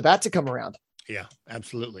waiting for the bat to come around. Yeah,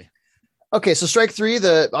 absolutely. Okay, so strike 3.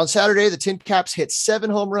 On Saturday, the Tin Caps hit 7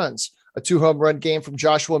 home runs. A 2-home run game from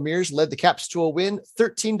Joshua Mears led the Caps to a win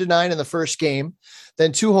 13-9 in the first game.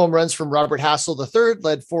 Then 2 home runs from Robert Hassel III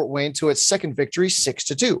led Fort Wayne to its second victory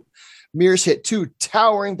 6-2. Mears hit 2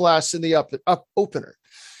 towering blasts in the up opener.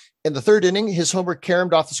 In the third inning, his homer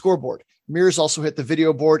caromed off the scoreboard. Mears also hit the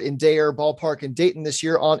video board in Day Air Ballpark in Dayton this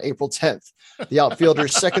year on April 10th. The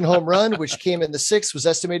outfielder's second home run, which came in the 6th, was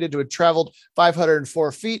estimated to have traveled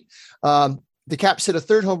 504 feet. The Caps hit a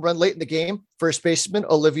 3rd home run late in the game. First baseman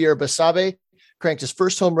Olivier Basabe cranked his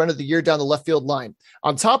first home run of the year down the left field line.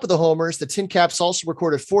 On top of the homers, the Tin Caps also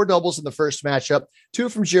recorded 4 doubles in the first matchup, 2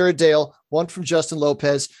 from Jared Dale, 1 from Justin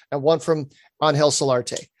Lopez, and 1 from Angel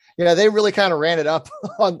Solarte. Yeah, they really kind of ran it up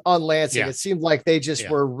on Lansing. Yeah. It seemed like they just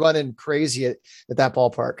were running crazy at that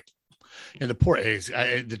ballpark. And the poor A's,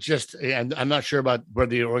 and I'm not sure about where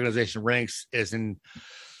the organization ranks as in,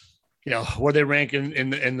 where they rank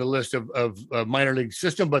in the list of minor league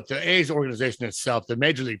system, but the A's organization itself, the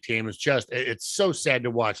major league team is it's so sad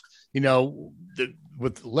to watch,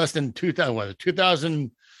 with less than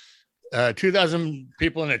 2,000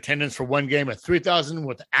 people in attendance for one game at 3,000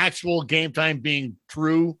 with actual game time being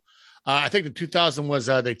true. I think the 2,000 was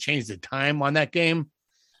they changed the time on that game.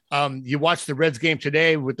 You watch the Reds game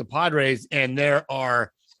today with the Padres, and everyone's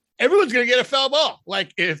going to get a foul ball.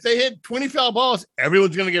 Like if they hit 20 foul balls,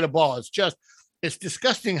 everyone's going to get a ball. It's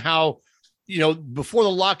disgusting how, before the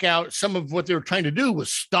lockout, some of what they were trying to do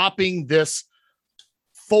was stopping this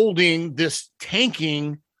folding, this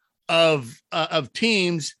tanking of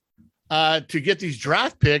teams to get these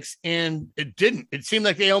draft picks, and it didn't. It seemed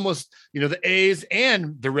like they almost, the A's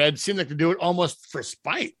and the Reds seemed like to do it almost for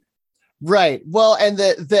spite. Right. Well, and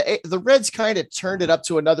the Reds kind of turned it up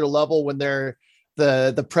to another level when the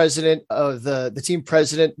president of the team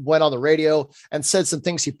president went on the radio and said some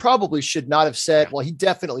things he probably should not have said. Yeah. Well, he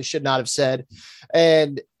definitely should not have said.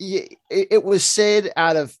 And it was said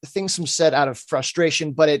out of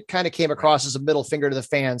frustration, but it kind of came across as a middle finger to the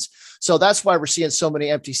fans. So that's why we're seeing so many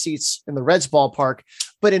empty seats in the Reds ballpark.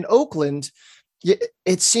 But in Oakland,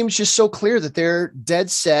 it seems just so clear that they're dead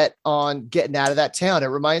set on getting out of that town. It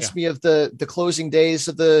reminds me of the closing days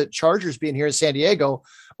of the Chargers being here in San Diego,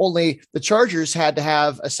 only the Chargers had to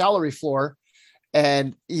have a salary floor.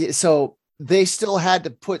 And so they still had to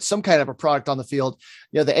put some kind of a product on the field.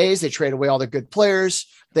 You know, the A's, they traded away all their good players.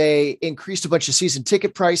 They increased a bunch of season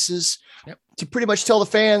ticket prices to pretty much tell the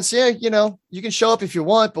fans, yeah, you know, you can show up if you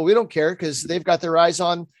want, but we don't care because they've got their eyes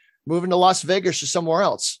on moving to Las Vegas or somewhere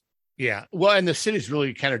else. Yeah. Well, and the city's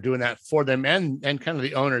really kind of doing that for them and kind of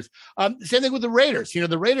the owners. Same thing with the Raiders. You know,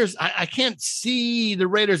 the Raiders, I can't see the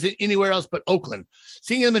Raiders anywhere else but Oakland.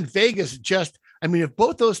 Seeing them in Vegas, if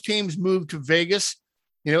both those teams move to Vegas,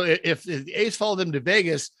 you know, if the A's follow them to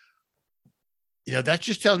Vegas, you know, that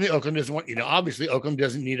just tells me Oakland doesn't want, you know, obviously Oakland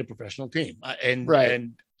doesn't need a professional team.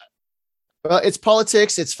 Well, it's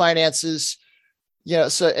politics, it's finances. You know,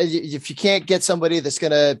 so if you can't get somebody that's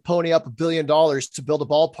going to pony up $1 billion to build a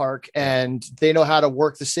ballpark and they know how to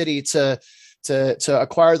work the city to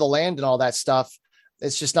acquire the land and all that stuff,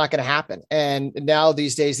 it's just not going to happen. And now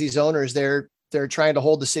these days, these owners, they're trying to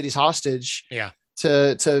hold the cities hostage. Yeah.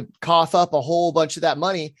 To cough up a whole bunch of that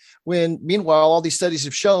money, when meanwhile, all these studies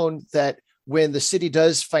have shown that when the city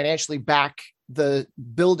does financially back the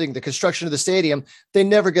building, the construction of the stadium, they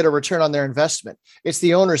never get a return on their investment. It's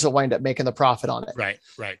the owners that wind up making the profit on it. Right.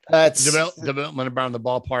 That's development around the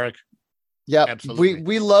ballpark. Yeah. Absolutely.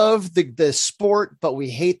 We love the sport, but we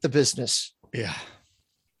hate the business. Yeah.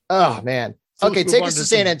 Oh man. So okay. Take us to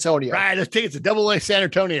San Antonio. Right. Let's take it to Double-A San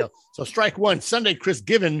Antonio. So strike one Sunday, Chris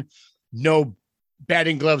Given, no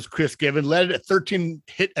batting gloves. Chris Given led a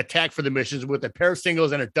 13-hit attack for the Missions with a pair of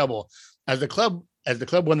singles and a double as the club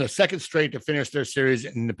won their second straight to finish their series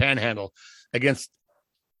in the Panhandle against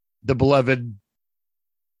the beloved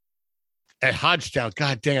at Hodgetown.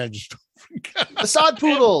 God dang, I just the Sod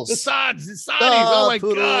Poodles. The Soddies. Oh my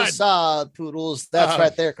God. Sod Poodles. That's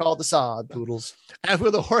right. They're called the Sod Poodles.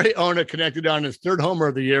 After the Jorge Ona connected on his third homer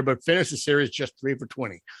of the year, but finished the series just 3 for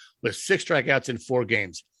 20 with 6 strikeouts in 4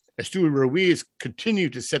 games. Esteury Ruiz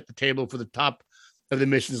continued to set the table for the top of the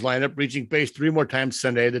Missions lineup, reaching base 3 more times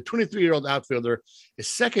Sunday. The 23-year-old outfielder is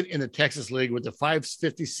second in the Texas League with a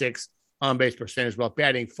 .556 on-base percentage while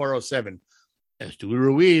batting .407. Esteury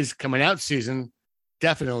Ruiz coming out season,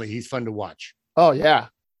 definitely he's fun to watch. Oh, yeah.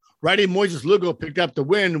 Righty Moises Lugo picked up the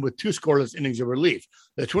win with 2 scoreless innings of relief.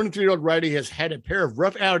 The 23-year-old righty has had a pair of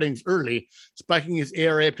rough outings early, spiking his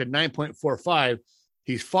ERA up to 9.45.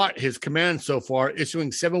 He's fought his command so far,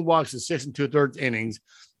 issuing 7 walks in 6 2/3 innings.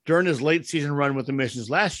 During his late season run with the Missions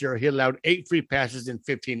last year, he allowed 8 free passes in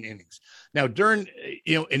 15 innings. Now, during,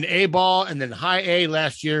 you know, in A ball and then high A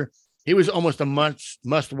last year, he was almost a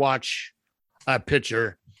must-watch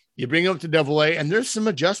pitcher. You bring him up to Double-A, and there's some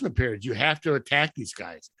adjustment periods. You have to attack these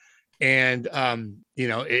guys. And, you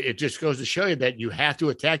know, it just goes to show you that you have to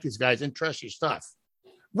attack these guys and trust your stuff.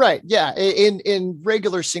 Right. Yeah. In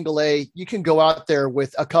regular single A, you can go out there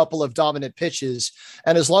with a couple of dominant pitches.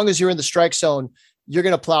 And as long as you're in the strike zone, you're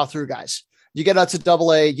going to plow through guys. You get out to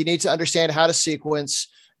Double-A, you need to understand how to sequence,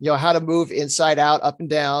 you know, how to move inside out, up and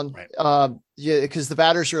down. Right. Because the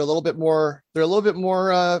batters are a little bit more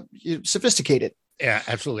sophisticated. Yeah,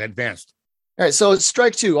 absolutely. Advanced. All right. So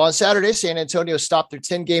strike 2 on Saturday, San Antonio stopped their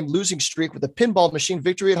 10-game losing streak with a pinball machine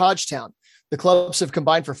victory at Hodgetown. The clubs have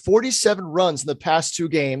combined for 47 runs in the past 2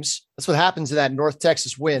 games. That's what happens in that North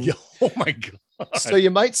Texas win. Oh my God. So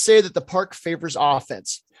you might say that the park favors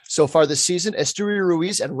offense. So far this season, Esteury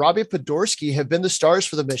Ruiz and Robbie Podorsky have been the stars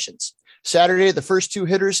for the Missions. Saturday, the first 2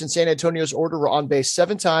 hitters in San Antonio's order were on base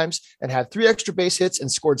 7 times and had 3 extra base hits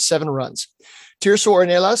and scored 7 runs. Tirso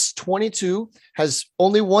Ornelas, 22, has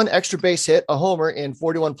only 1 extra base hit, a homer in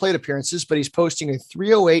 41 plate appearances, but he's posting a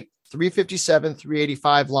 308, 357,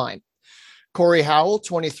 385 line. Corey Howell,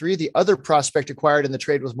 23, the other prospect acquired in the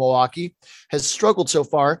trade with Milwaukee, has struggled so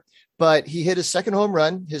far, but he hit his second home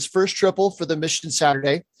run, his first triple for the Mission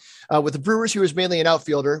Saturday. With the Brewers, he was mainly an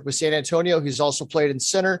outfielder. With San Antonio, he's also played in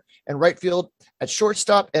center and right field, at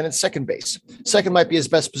shortstop, and at second base. Second might be his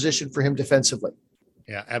best position for him defensively.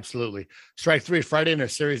 Yeah, absolutely. Strike 3 Friday in a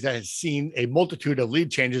series that has seen a multitude of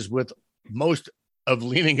lead changes, with most of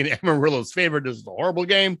leaning in Amarillo's favor. This is a horrible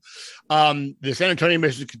game. The San Antonio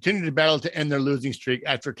Missions continued to battle to end their losing streak.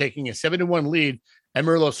 After taking a 7-1 lead,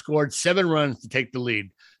 Amarillo scored 7 runs to take the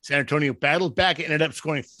lead. San Antonio battled back and ended up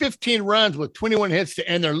scoring 15 runs with 21 hits to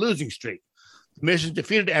end their losing streak. The Missions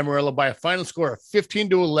defeated Amarillo by a final score of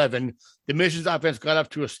 15-11. The Missions offense got off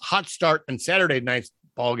to a hot start on Saturday night's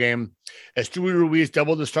ball game. Esteury Ruiz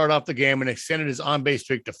doubled to start off the game and extended his on-base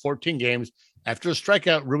streak to 14 games. After a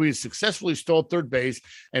strikeout, Ruiz successfully stole third base,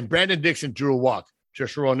 and Brandon Dixon drew a walk.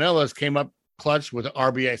 Joshua Ornelas came up clutch with an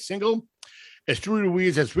RBI single. Esteury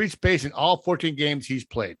Ruiz has reached base in all 14 games he's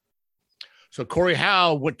played. So Corey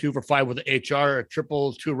Howell went 2 for 5 with an HR, a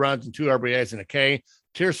triple, 2 runs, and 2 RBIs and a K.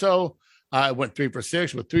 Tirso went 3 for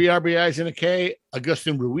 6 with 3 RBIs and a K.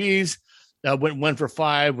 Agustin Ruiz went 1 for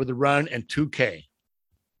 5 with a run and 2K.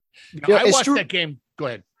 Yeah, I watched that game. Go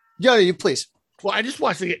ahead. Yeah, you please. Well, I just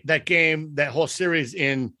watched that game, that whole series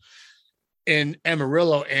in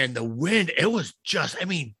Amarillo, and the wind, it was just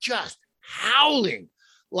howling.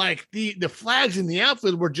 Like the flags in the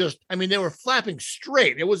outfield were they were flapping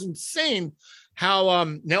straight. It was insane how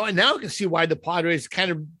now I can see why the Padres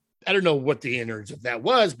kind of, I don't know what the innards of that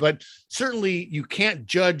was, but certainly you can't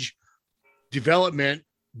judge development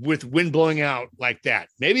with wind blowing out like that.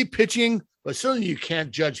 Maybe pitching, but certainly you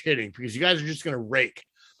can't judge hitting because you guys are just going to rake.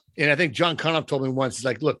 And I think John Conniff told me once, he's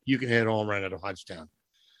like, look, you can hit a home run out of Hodgetown.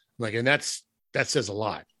 Like, and that says a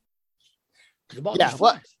lot. Yeah.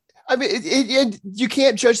 Well, I mean, you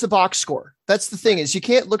can't judge the box score. That's the thing, is you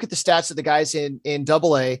can't look at the stats of the guys in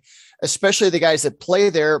AA, especially the guys that play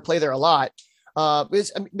there a lot.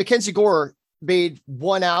 Mackenzie Gore made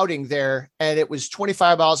one outing there and it was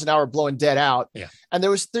 25 miles an hour blowing dead out. Yeah. And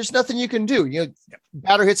there's nothing you can do.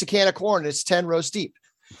 Batter hits a can of corn and it's 10 rows deep.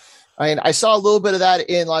 I mean, I saw a little bit of that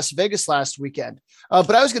in Las Vegas last weekend,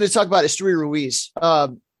 but I was going to talk about Esteury Ruiz.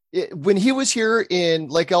 When he was here in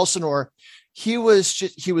Lake Elsinore, he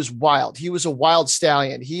was wild. He was a wild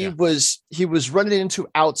stallion. He was running into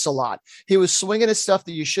outs a lot. He was swinging at stuff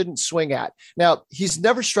that you shouldn't swing at. Now, he's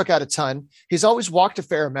never struck out a ton. He's always walked a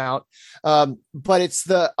fair amount. But it's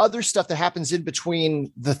the other stuff that happens in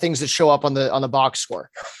between the things that show up on the box score.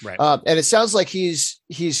 Right. And it sounds like he's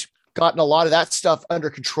gotten a lot of that stuff under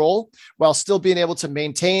control while still being able to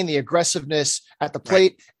maintain the aggressiveness at the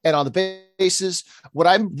plate and on the bases. What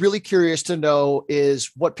I'm really curious to know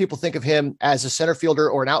is what people think of him as a center fielder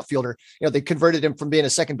or an outfielder. They converted him from being a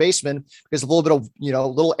second baseman because a little bit of,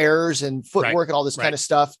 little errors and footwork and all this kind of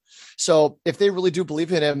stuff. So if they really do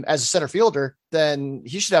believe in him as a center fielder, then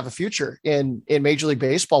he should have a future in Major League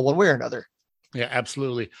Baseball one way or another. Yeah,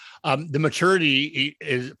 absolutely. The maturity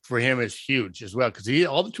for him is huge as well, because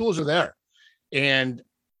all the tools are there. And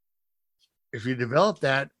if you develop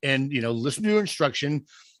that and, listen to your instruction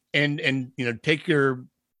and take your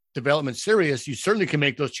development serious, you certainly can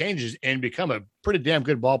make those changes and become a pretty damn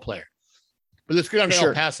good ball player. But let's get on to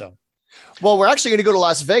El Paso. Well, we're actually going to go to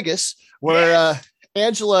Las Vegas where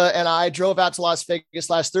Angela and I drove out to Las Vegas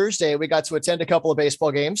last Thursday. We got to attend a couple of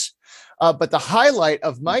baseball games. But the highlight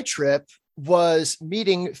of my trip was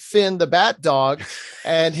meeting Finn the Bat Dog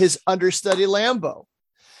and his understudy Lambo.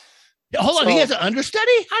 Hold on, he has an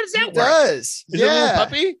understudy? How does that work? Does. Is it a little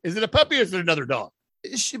puppy? Is it a puppy or is it another dog?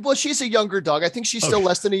 She's a younger dog. I think she's still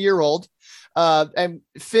less than a year old. And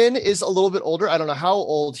Finn is a little bit older. I don't know how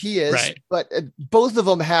old he is, but both of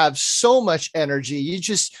them have so much energy.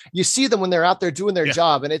 You see them when they're out there doing their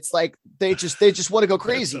job, and it's like they just want to go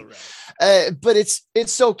crazy. But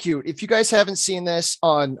it's so cute. If you guys haven't seen this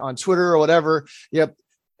on Twitter or whatever,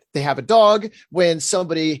 they have a dog. When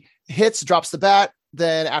somebody drops the bat,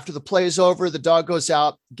 then after the play is over, the dog goes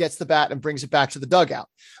out, gets the bat, and brings it back to the dugout.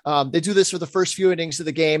 They do this for the first few innings of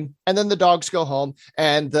the game, and then the dogs go home,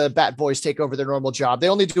 and the Bat Boys take over their normal job. They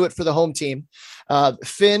only do it for the home team.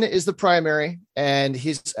 Finn is the primary, and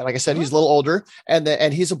he's, like I said, he's a little older,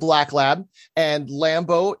 and he's a black lab, and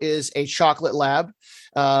Lambo is a chocolate lab.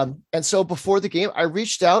 And so before the game, I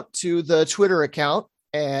reached out to the Twitter account,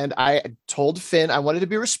 and I told Finn I wanted to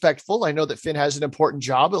be respectful. I know that Finn has an important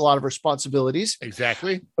job, a lot of responsibilities.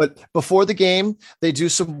 Exactly. But before the game, they do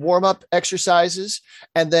some warm-up exercises,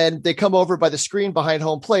 and then they come over by the screen behind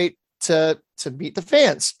home plate to meet the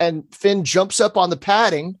fans. And Finn jumps up on the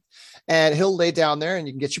padding, and he'll lay down there, and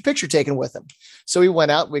you can get your picture taken with him. So we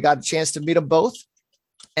went out. We got a chance to meet them both.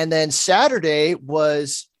 And then Saturday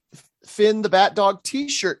was Finn the Bat Dog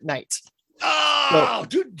T-shirt night. Oh,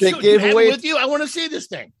 dude, they gave away with you. I want to see this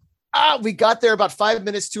thing. We got there about 5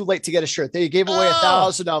 minutes too late to get a shirt. They gave away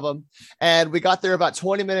 1,000 of them, and we got there about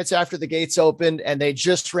 20 minutes after the gates opened, and they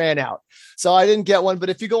just ran out. So I didn't get one, but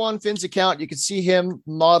if you go on Finn's account, you can see him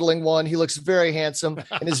modeling one. He looks very handsome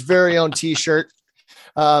in his very own T-shirt.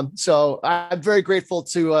 So I'm very grateful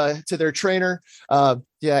to their trainer. And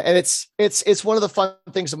it's one of the fun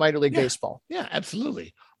things of minor league baseball. Yeah,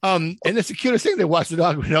 absolutely. And it's the cutest thing. They watch the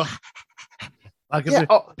dog,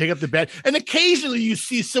 pick up the bat. And occasionally you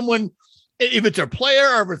see someone, if it's a player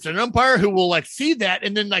or if it's an umpire, who will see that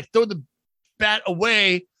and then throw the bat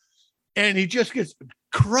away, and he just gets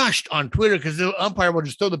crushed on Twitter because the umpire will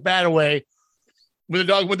just throw the bat away. When the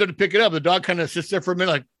dog went there to pick it up, the dog kind of sits there for a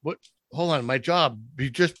minute, what? Hold on, my job.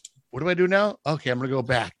 What do I do now? Okay, I'm going to go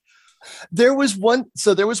back. There was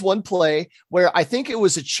one play where I think it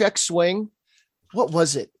was a check swing. What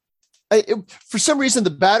was it? For some reason, the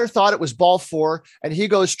batter thought it was ball 4, and he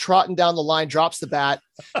goes trotting down the line, drops the bat.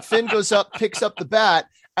 Finn goes up, picks up the bat,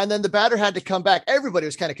 And then the batter had to come back. Everybody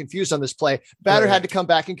was kind of confused on this play. Batter had to come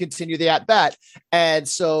back and continue the at bat. And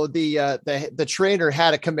so the trainer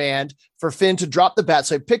had a command for Finn to drop the bat.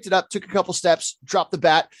 So he picked it up, took a couple steps, dropped the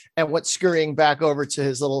bat, and went scurrying back over to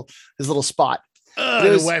his little spot.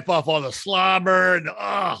 To wipe off all the slobber.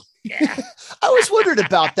 Yeah. I was wondering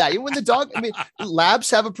about that. When the dog,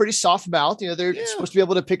 labs have a pretty soft mouth. They're supposed to be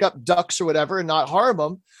able to pick up ducks or whatever and not harm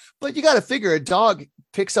them. But you got to figure a dog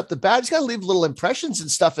picks up the bat. He's got to leave little impressions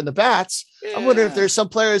and stuff in the bats. Yeah. I'm wondering if there's some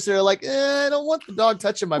players that are like, I don't want the dog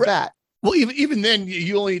touching my bat. Well, even then,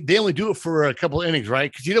 they only do it for a couple of innings,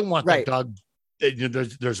 right? Because you don't want that dog.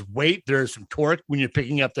 There's weight, there's some torque when you're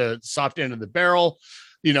picking up the soft end of the barrel.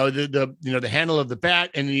 The handle of the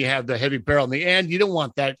bat, and then you have the heavy barrel in the end. You don't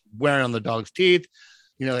want that wearing on the dog's teeth.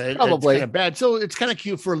 Probably it's kind of bad. So it's kind of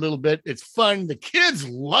cute for a little bit. It's fun. The kids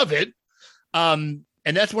love it.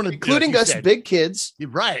 And that's one of the, including us big kids. You're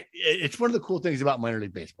right. It's one of the cool things about minor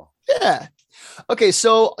league baseball. Yeah. Okay.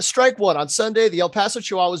 So strike one on Sunday, the El Paso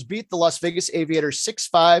Chihuahuas beat the Las Vegas Aviators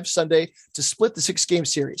 6-5 Sunday to split the 6-game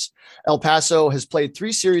series. El Paso has played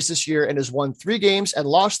 3 series this year and has won 3 games and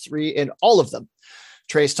lost 3 in all of them.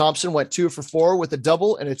 Trayce Thompson went 2 for 4 with a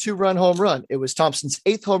double and a 2-run home run. It was Thompson's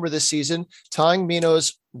 8th homer this season, tying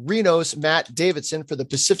Reno's Matt Davidson for the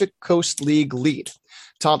Pacific Coast League lead.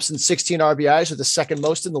 Thompson's 16 RBIs are the second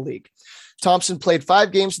most in the league. Thompson played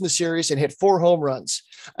 5 games in the series and hit 4 home runs.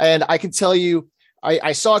 And I can tell you,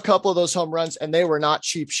 I saw a couple of those home runs and they were not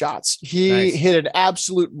cheap shots. He hit an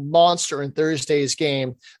absolute monster in Thursday's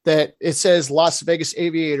game that it says Las Vegas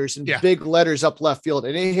Aviators in big letters up left field.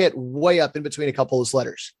 And it hit way up in between a couple of those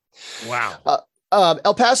letters. Wow.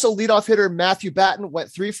 El Paso leadoff hitter Matthew Batten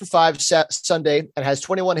went 3 for 5 Sunday and has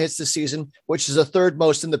 21 hits this season, which is the 3rd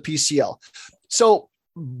most in the PCL. So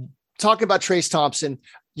talking about Trayce Thompson,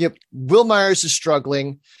 Will Myers is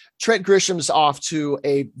struggling. Trent Grisham's off to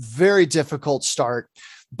a very difficult start.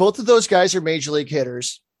 Both of those guys are major league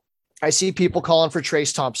hitters. I see people calling for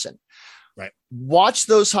Trayce Thompson. Right. Watch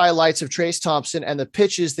those highlights of Trayce Thompson and the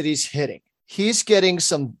pitches that he's hitting. He's getting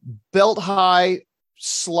some belt high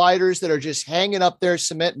sliders that are just hanging up there,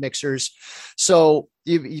 cement mixers. So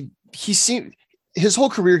his whole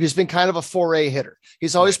career, he's been kind of a 4A hitter.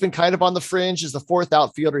 He's always been kind of on the fringe as the 4th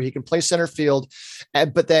outfielder. He can play center field,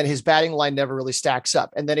 but then his batting line never really stacks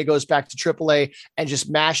up. And then he goes back to AAA and just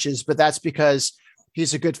mashes. But that's because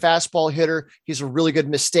he's a good fastball hitter. He's a really good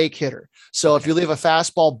mistake hitter. So if you leave a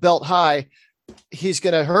fastball belt high, he's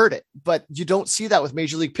going to hurt it. But you don't see that with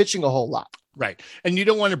major league pitching a whole lot. Right. And you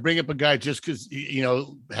don't want to bring up a guy just because,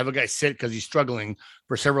 have a guy sit because he's struggling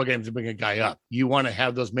for several games to bring a guy up. You want to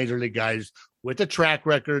have those major league guys with a track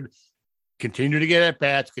record, continue to get at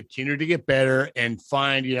bats, continue to get better, and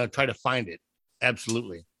try to find it.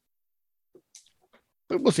 Absolutely.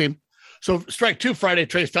 But we'll see. So strike 2 Friday,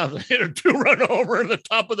 Trayce Thompson hit a 2-run homer in the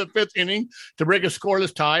top of the 5th inning to break a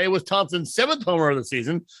scoreless tie. It was Thompson's 7th homer of the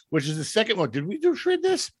season, which is the second one. Did we read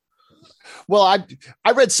this? Well,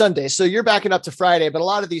 I read Sunday, so you're backing up to Friday, but a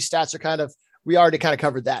lot of these stats are we already kind of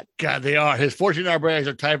covered that. God, they are. His 14 RBIs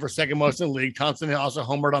are tied for second most in the league. Thompson also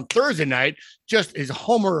homered on Thursday night. Just his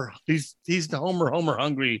homer. He's the homer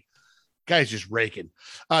hungry guy's just raking.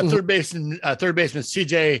 Third baseman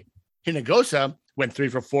CJ Hinojosa went 3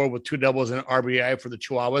 for 4 with 2 doubles and an RBI for the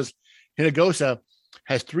Chihuahuas. Hinojosa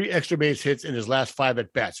has 3 extra base hits in his last 5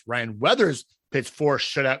 at bats. Ryan Weathers pitched 4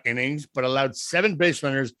 shutout innings, but allowed 7 base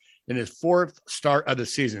runners in his 4th start of the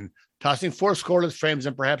season. Tossing 4 scoreless frames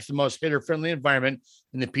in perhaps the most hitter-friendly environment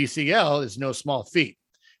in the PCL is no small feat.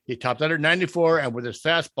 He topped under 94 and with his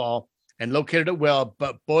fastball and located it well,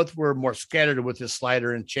 but both were more scattered with his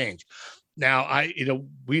slider and change. Now,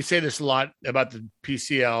 we say this a lot about the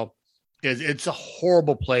PCL. It's a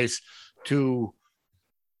horrible place to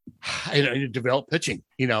develop pitching.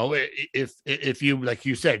 If you, like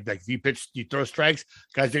you said, like if you pitch, you throw strikes,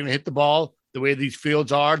 guys are going to hit the ball. The way these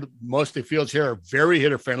fields are, most of the fields here are very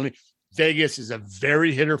hitter friendly. Vegas is a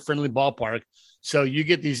very hitter friendly ballpark. So you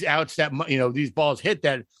get these outs that, these balls hit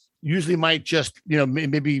that usually might just,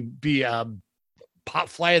 maybe be pop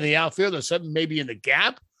fly in the outfield or something, maybe in the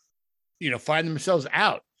gap, find themselves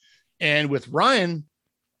out. And with Ryan,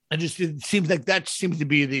 it seems like that seems to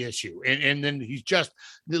be the issue. And then he's just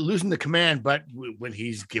losing the command. But when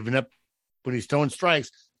he's giving up, when he's throwing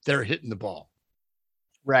strikes, they're hitting the ball.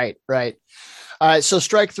 Right. All right. So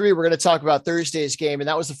strike 3, we're going to talk about Thursday's game. And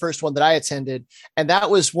that was the first one that I attended. And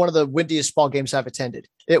that was one of the windiest ball games I've attended.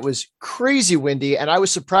 It was crazy windy. And I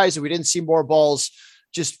was surprised that we didn't see more balls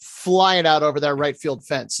just flying out over that right field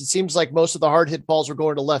fence. It seems like most of the hard hit balls were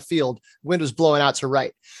going to left field. Wind was blowing out to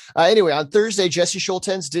right. Anyway, on Thursday, Jesse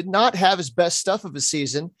Scholtens did not have his best stuff of his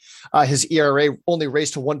season. His ERA only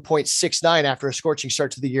raised to 1.69 after a scorching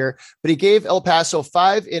start to the year, but he gave El Paso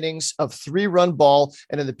 5 innings of 3-run ball.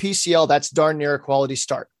 And in the PCL, that's darn near a quality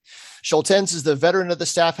start. Scholtens is the veteran of the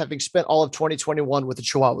staff, having spent all of 2021 with the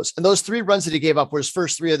Chihuahuas. And those 3 runs that he gave up were his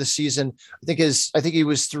first 3 of the season. I think he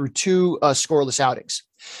was through 2 scoreless outings.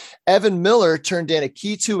 Evan Miller turned in a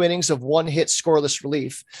key 2 innings of 1-hit scoreless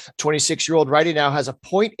relief. 26-year-old righty now has a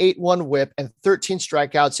 .81 whip and 13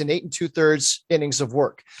 strikeouts in 8 2/3 innings of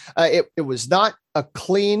work. It was not a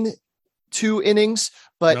clean 2 innings,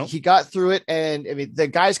 but he got through it. And I mean, the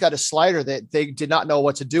guy's got a slider that they did not know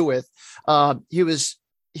what to do with.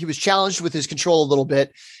 He was challenged with his control a little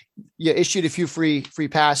bit. You issued a few free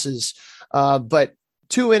passes, but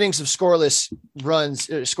 2 innings of scoreless runs,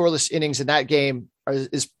 scoreless innings in that game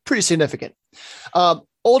is pretty significant.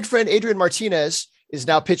 Old friend Adrian Martinez is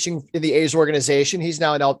now pitching in the A's organization. He's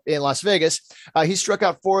now in Las Vegas. He struck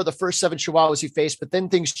out 4 of the first 7 Chihuahuas he faced, but then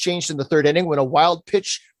things changed in the 3rd inning when a wild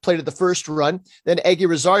pitch plated the first run. Then Eggy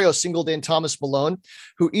Rosario singled in Thomas Malone,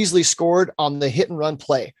 who easily scored on the hit and run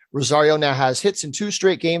play. Rosario now has hits in 2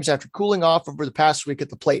 straight games after cooling off over the past week at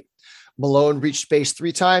the plate. Malone reached base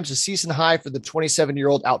 3 times, a season high for the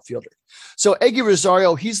 27-year-old outfielder. So Eggy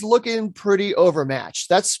Rosario, he's looking pretty overmatched.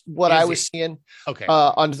 That's what I was seeing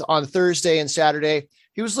on Thursday and Saturday.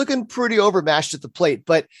 He was looking pretty overmatched at the plate,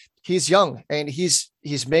 but he's young and he's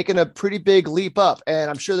making a pretty big leap up. And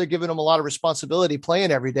I'm sure they're giving him a lot of responsibility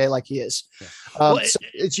playing every day like he is. Yeah.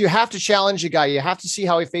 You have to challenge a guy. You have to see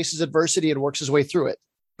how he faces adversity and works his way through it.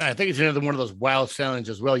 I think it's another one of those wild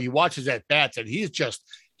challenges as well. You watch his at-bats and he's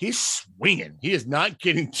swinging. He is not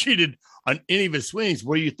getting cheated on any of his swings,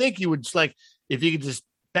 where you think you would just like, if you could just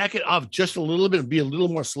back it off just a little bit and be a little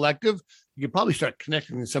more selective, you could probably start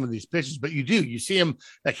connecting to some of these pitches. But you see him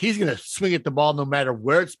like he's going to swing at the ball no matter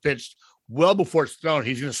where it's pitched. Well before it's thrown,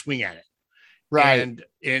 he's going to swing at it. Right.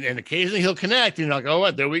 And occasionally he'll connect and you're like,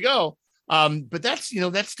 oh, there we go. But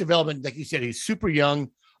that's development. Like you said, he's super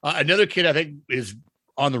young. Another kid I think is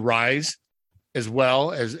on the rise as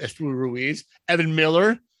well as Esteury Ruiz. Evan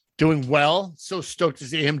Miller doing well. So stoked to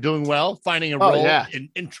see him doing well, finding a role in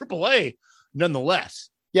AAA nonetheless.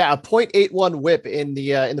 Yeah, a .81 whip in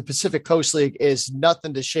the Pacific Coast League is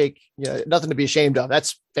nothing to be ashamed of.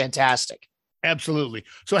 That's fantastic. Absolutely.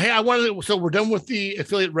 So, hey, so we're done with the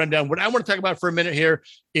affiliate rundown. What I want to talk about for a minute here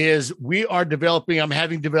is I'm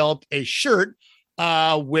having developed a shirt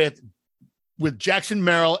with Jackson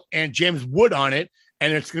Merrill and James Wood on it.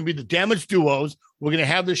 And it's going to be the Damaged Duos. We're going to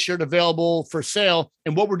have this shirt available for sale.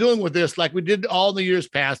 And what we're doing with this, like we did all the years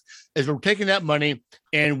past, is we're taking that money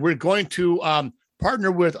and we're going to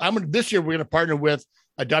partner with, this year we're going to partner with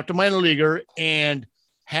a Dr. Minor Leaguer and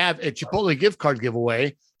have a Chipotle gift card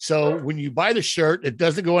giveaway. So when you buy the shirt, it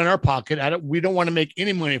doesn't go in our pocket. We don't want to make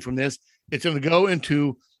any money from this. It's going to go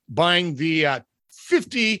into buying the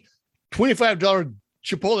 $25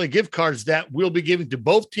 Chipotle gift cards that we'll be giving to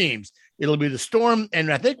both teams. It'll be the Storm,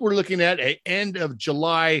 and I think we're looking at an end of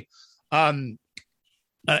July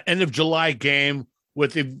game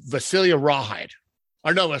with the Visalia Rawhide.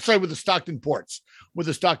 Or no, sorry, with the Stockton Ports.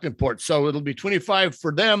 So it'll be 25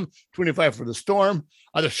 for them, 25 for the Storm.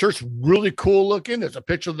 The shirt's really cool looking. There's a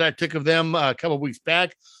picture that I took of them a couple of weeks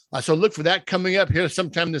back. So look for that coming up here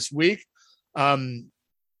sometime this week. Cool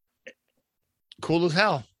as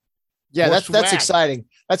hell. Yeah, that's exciting.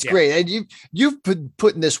 That's great. And you've been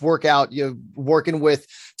putting this work out, working with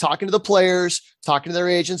talking to the players, talking to their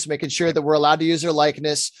agents, making sure that we're allowed to use their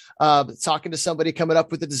likeness, talking to somebody coming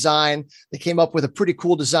up with a design. They came up with a pretty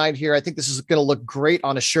cool design here. I think this is going to look great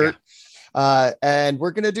on a shirt. And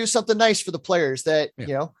we're going to do something nice for the players that,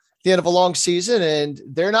 at the end of a long season and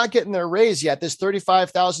they're not getting their raise yet. This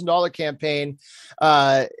 $35,000 campaign,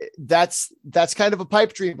 that's kind of a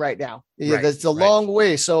pipe dream right now. Right, that's a long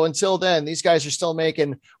way. So until then, these guys are still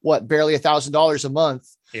making barely $1,000 a month.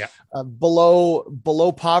 Yeah.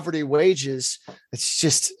 Below poverty wages. It's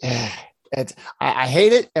just, I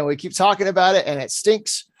hate it. And we keep talking about it and it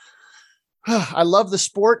stinks. I love the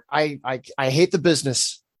sport. I hate the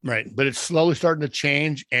business. Right. But it's slowly starting to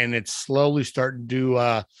change and it's slowly starting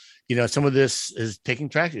to, some of this is taking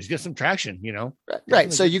traction. It's get some traction,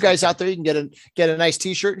 Right. So you guys out there, you can get a nice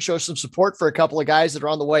t-shirt and show some support for a couple of guys that are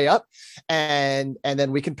on the way up. And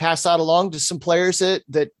then we can pass that along to some players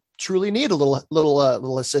that truly need a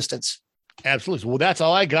little assistance. Absolutely. Well, that's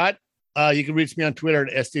all I got. You can reach me on Twitter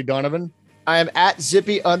at SD Donovan. I am at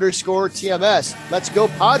Zippy_TMS. Let's go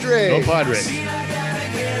Padres. Go Padres.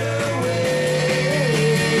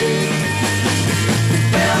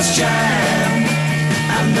 stars shine.